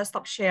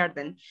stop share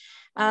then.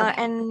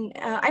 And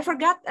I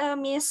forgot,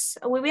 Miss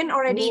Wiwin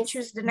already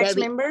choose the next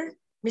member.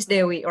 Miss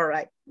Dewi, all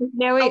right.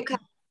 Dewi. Okay,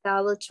 so I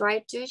will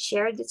try to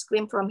share the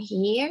screen from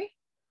here.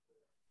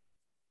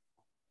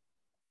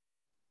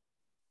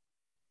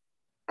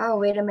 Oh,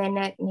 wait a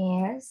minute,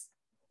 Miss.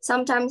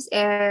 sometimes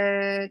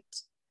it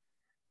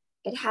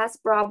has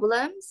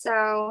problems.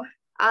 So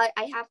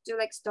I have to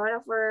like start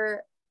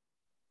over.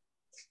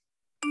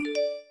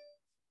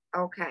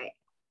 Okay.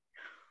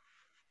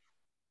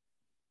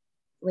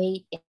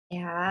 Wait,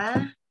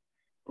 yeah.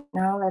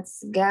 Now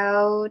let's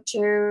go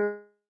to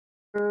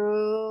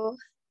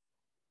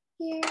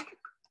here.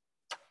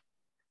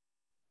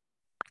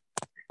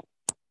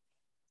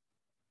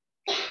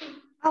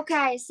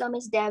 Okay, so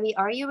Miss Debbie,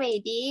 are you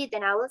ready?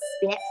 Then I will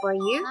spin it for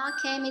you.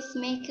 Okay, Miss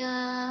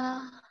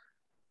Maker.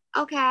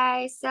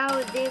 Okay, so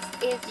this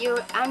is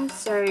your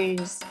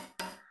answers.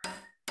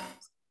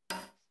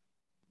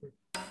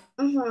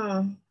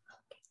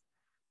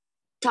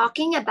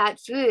 Talking about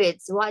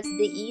foods, what's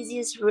the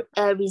easiest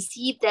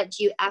recipe that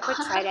you ever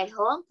tried at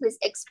home? Please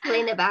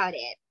explain about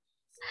it.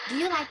 Do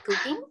you like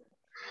cooking?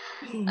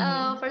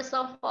 First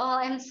of all,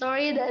 I'm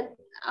sorry that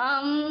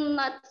I'm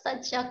not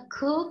such a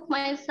cook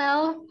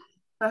myself.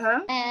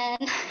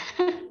 And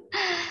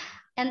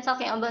and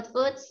talking about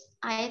foods,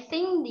 I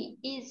think the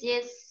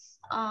easiest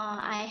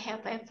I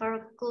have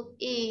ever cooked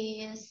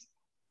is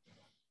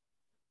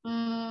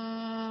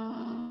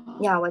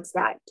yeah, what's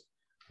that?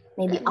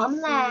 Maybe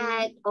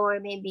omelette or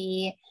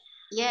maybe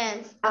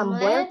boiled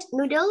omelette.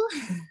 noodle.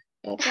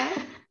 Okay.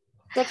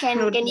 So can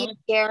you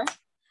share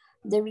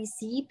the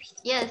recipe?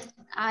 Yes,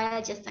 I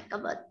just talk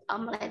about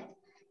omelette.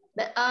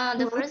 But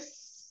the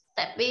first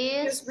step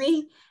is Excuse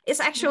me,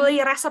 it's actually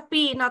a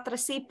recipe, not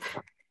recipe.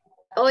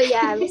 Oh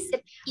yeah,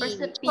 recipe.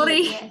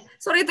 Sorry, yes.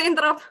 Sorry to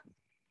interrupt.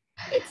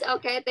 It's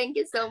okay. Thank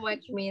you so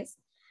much, Miss.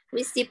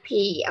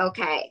 Recipe.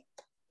 Okay.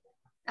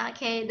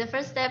 Okay, the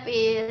first step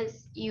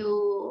is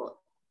you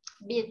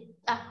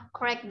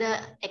crack the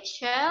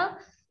eggshell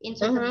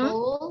into the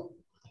bowl,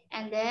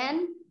 and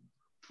then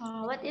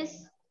what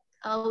is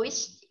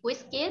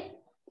whisk it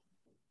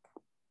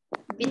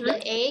with the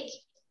egg,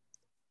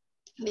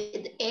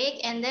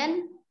 and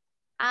then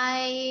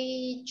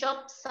I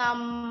chop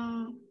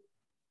some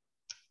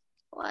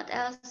what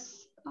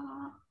else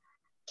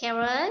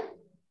carrot.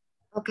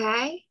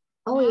 Okay.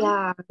 Oh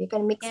yeah, you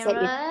can mix it with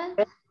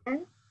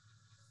carrot,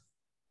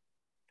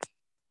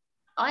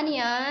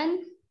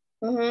 onion,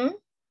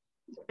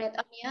 red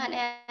onion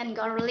and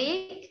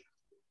garlic.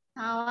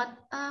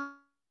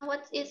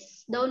 What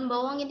is daun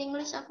bawang in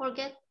English? I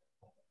forget.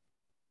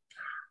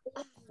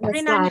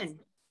 Green onion.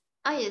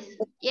 Oh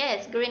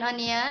yes, green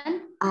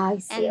onion. I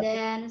see. And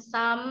then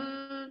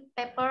some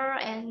pepper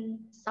and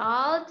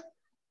salt,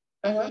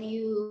 and then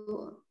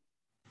you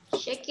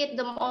shake it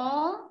them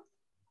all,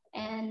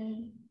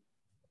 and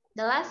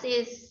the last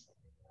is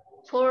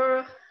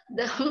pour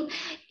them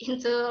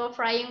into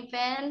frying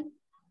pan,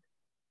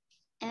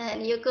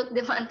 and you cook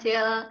them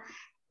until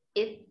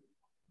it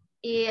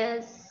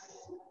is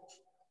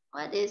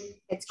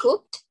it's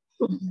cooked.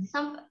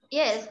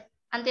 Yes,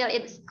 until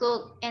it's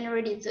cooked and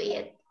ready to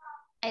eat.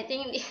 I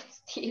think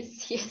it's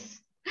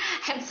easiest.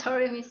 I'm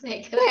sorry, Miss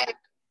Megan.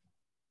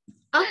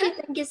 Okay,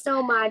 thank you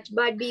so much.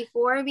 But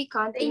before we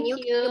continue,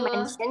 Thank can you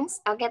mention?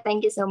 Okay,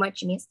 thank you so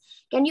much, Miss.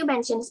 Can you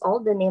mention all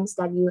the names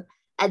that you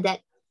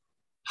that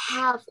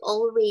have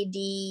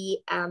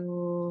already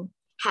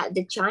had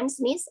the chance,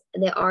 Miss?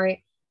 There are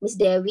Miss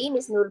Devi,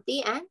 Miss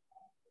Nurti, and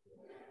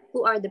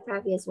who are the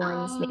previous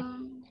ones, Miss?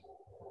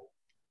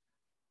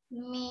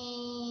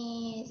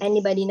 Miss.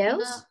 Anybody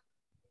knows?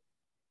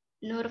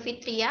 Nur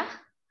Fitria.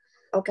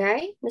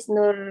 Okay, Miss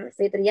Nur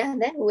Fitria.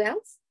 Then who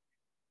else?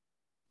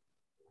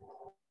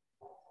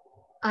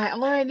 I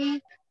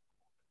already.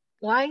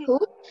 Why? Who?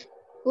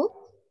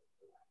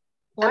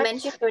 What?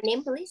 Mention your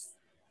name, please.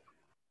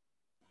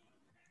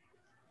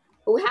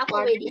 Who have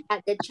already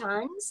had the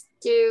chance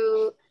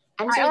to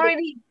answer?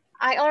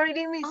 I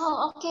already missed.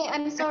 Oh, okay.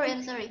 I'm sorry.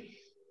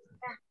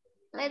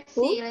 Let's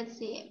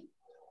see.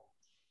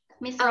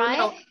 Miss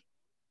Rai?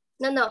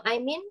 No. I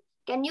mean,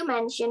 can you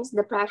mention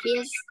the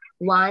previous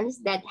ones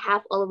that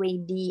have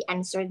already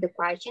answered the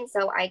question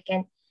so I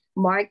can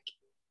mark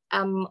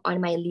on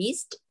my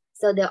list?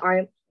 So there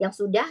are yang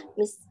sudah,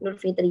 Miss Nur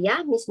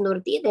Fitria, Miss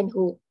Nurti, then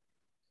who?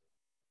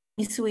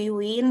 Miss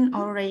Wiwin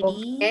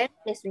already. Okay,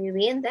 Miss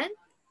Wiwin, then?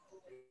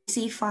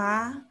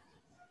 Siva.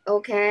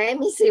 Okay,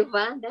 Miss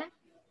Siva, then?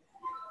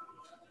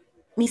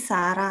 Miss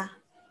Sarah.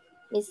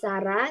 Miss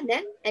Sarah,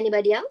 then?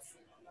 Anybody else?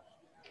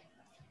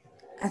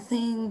 I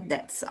think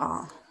that's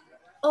all.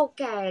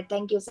 Okay,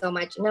 thank you so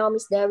much. Now,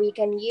 Miss Dewi,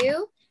 can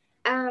you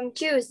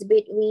choose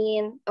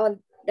between,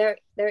 there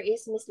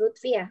is Miss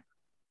Lutfia.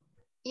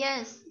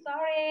 Yes.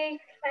 Sorry.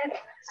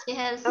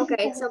 Yes.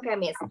 Okay, it's okay,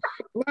 Miss.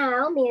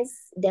 Now,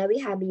 Miss Dewi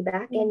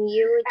Habibah, can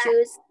you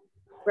choose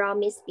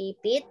from Miss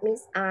Pipit,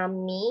 Miss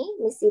Ami,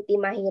 Miss Siti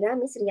Mahira,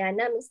 Miss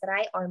Riana, Miss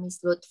Rai, or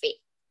Miss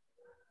Lutfi?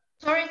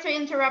 Sorry to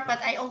interrupt,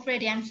 but I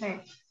already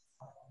answered.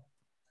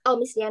 Oh,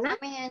 Miss Riana?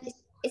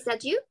 Is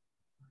that you?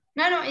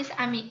 No, it's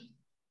Ami.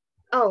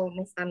 Oh,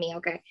 Miss Ami,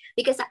 okay.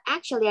 Because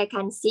actually I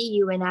can see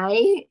you when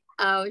I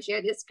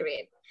share the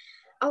screen.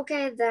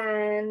 Okay,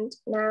 then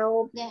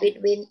now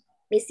between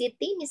Miss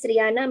Siti, Miss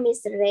Riana,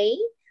 Miss Ray,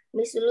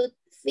 Miss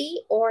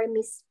Lutfi, or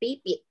Miss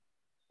Pipit?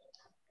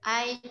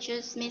 I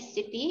choose Miss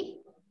Siti.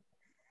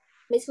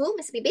 Miss who?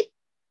 Miss Bibit?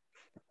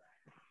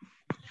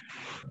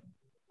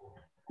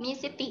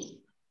 Miss Siti.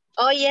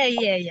 Oh, yeah.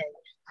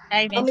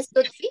 Hi, Oh, Miss. Miss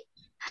Lutfi?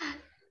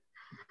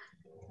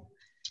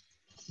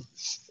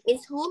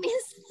 Miss who?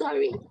 Miss?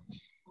 Sorry.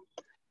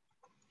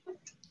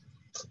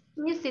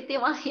 Miss Siti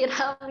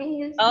Mahira,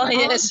 Miss. Oh, Oh,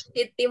 yes.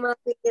 Siti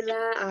Mahira.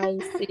 I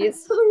see.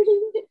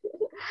 Sorry.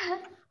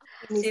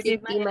 Miss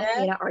Siti Siti Mahira.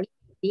 Mahira, are you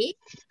ready?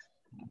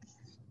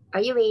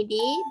 Are you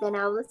ready? Then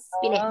I will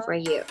spin it for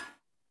you.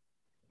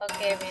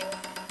 Okay, Miss.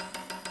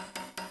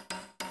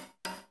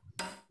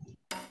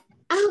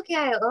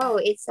 Okay. Oh,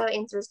 it's so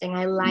interesting.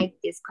 I like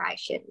these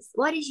questions.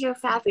 What is your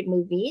favorite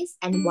movies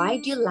and why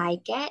do you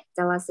like it?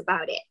 Tell us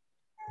about it.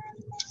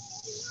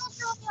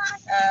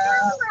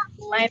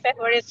 My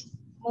favorite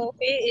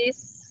movie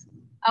is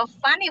a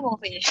funny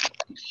movie.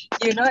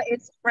 You know,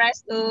 it's fresh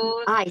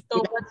I see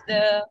that. towards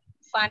the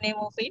funny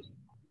movie.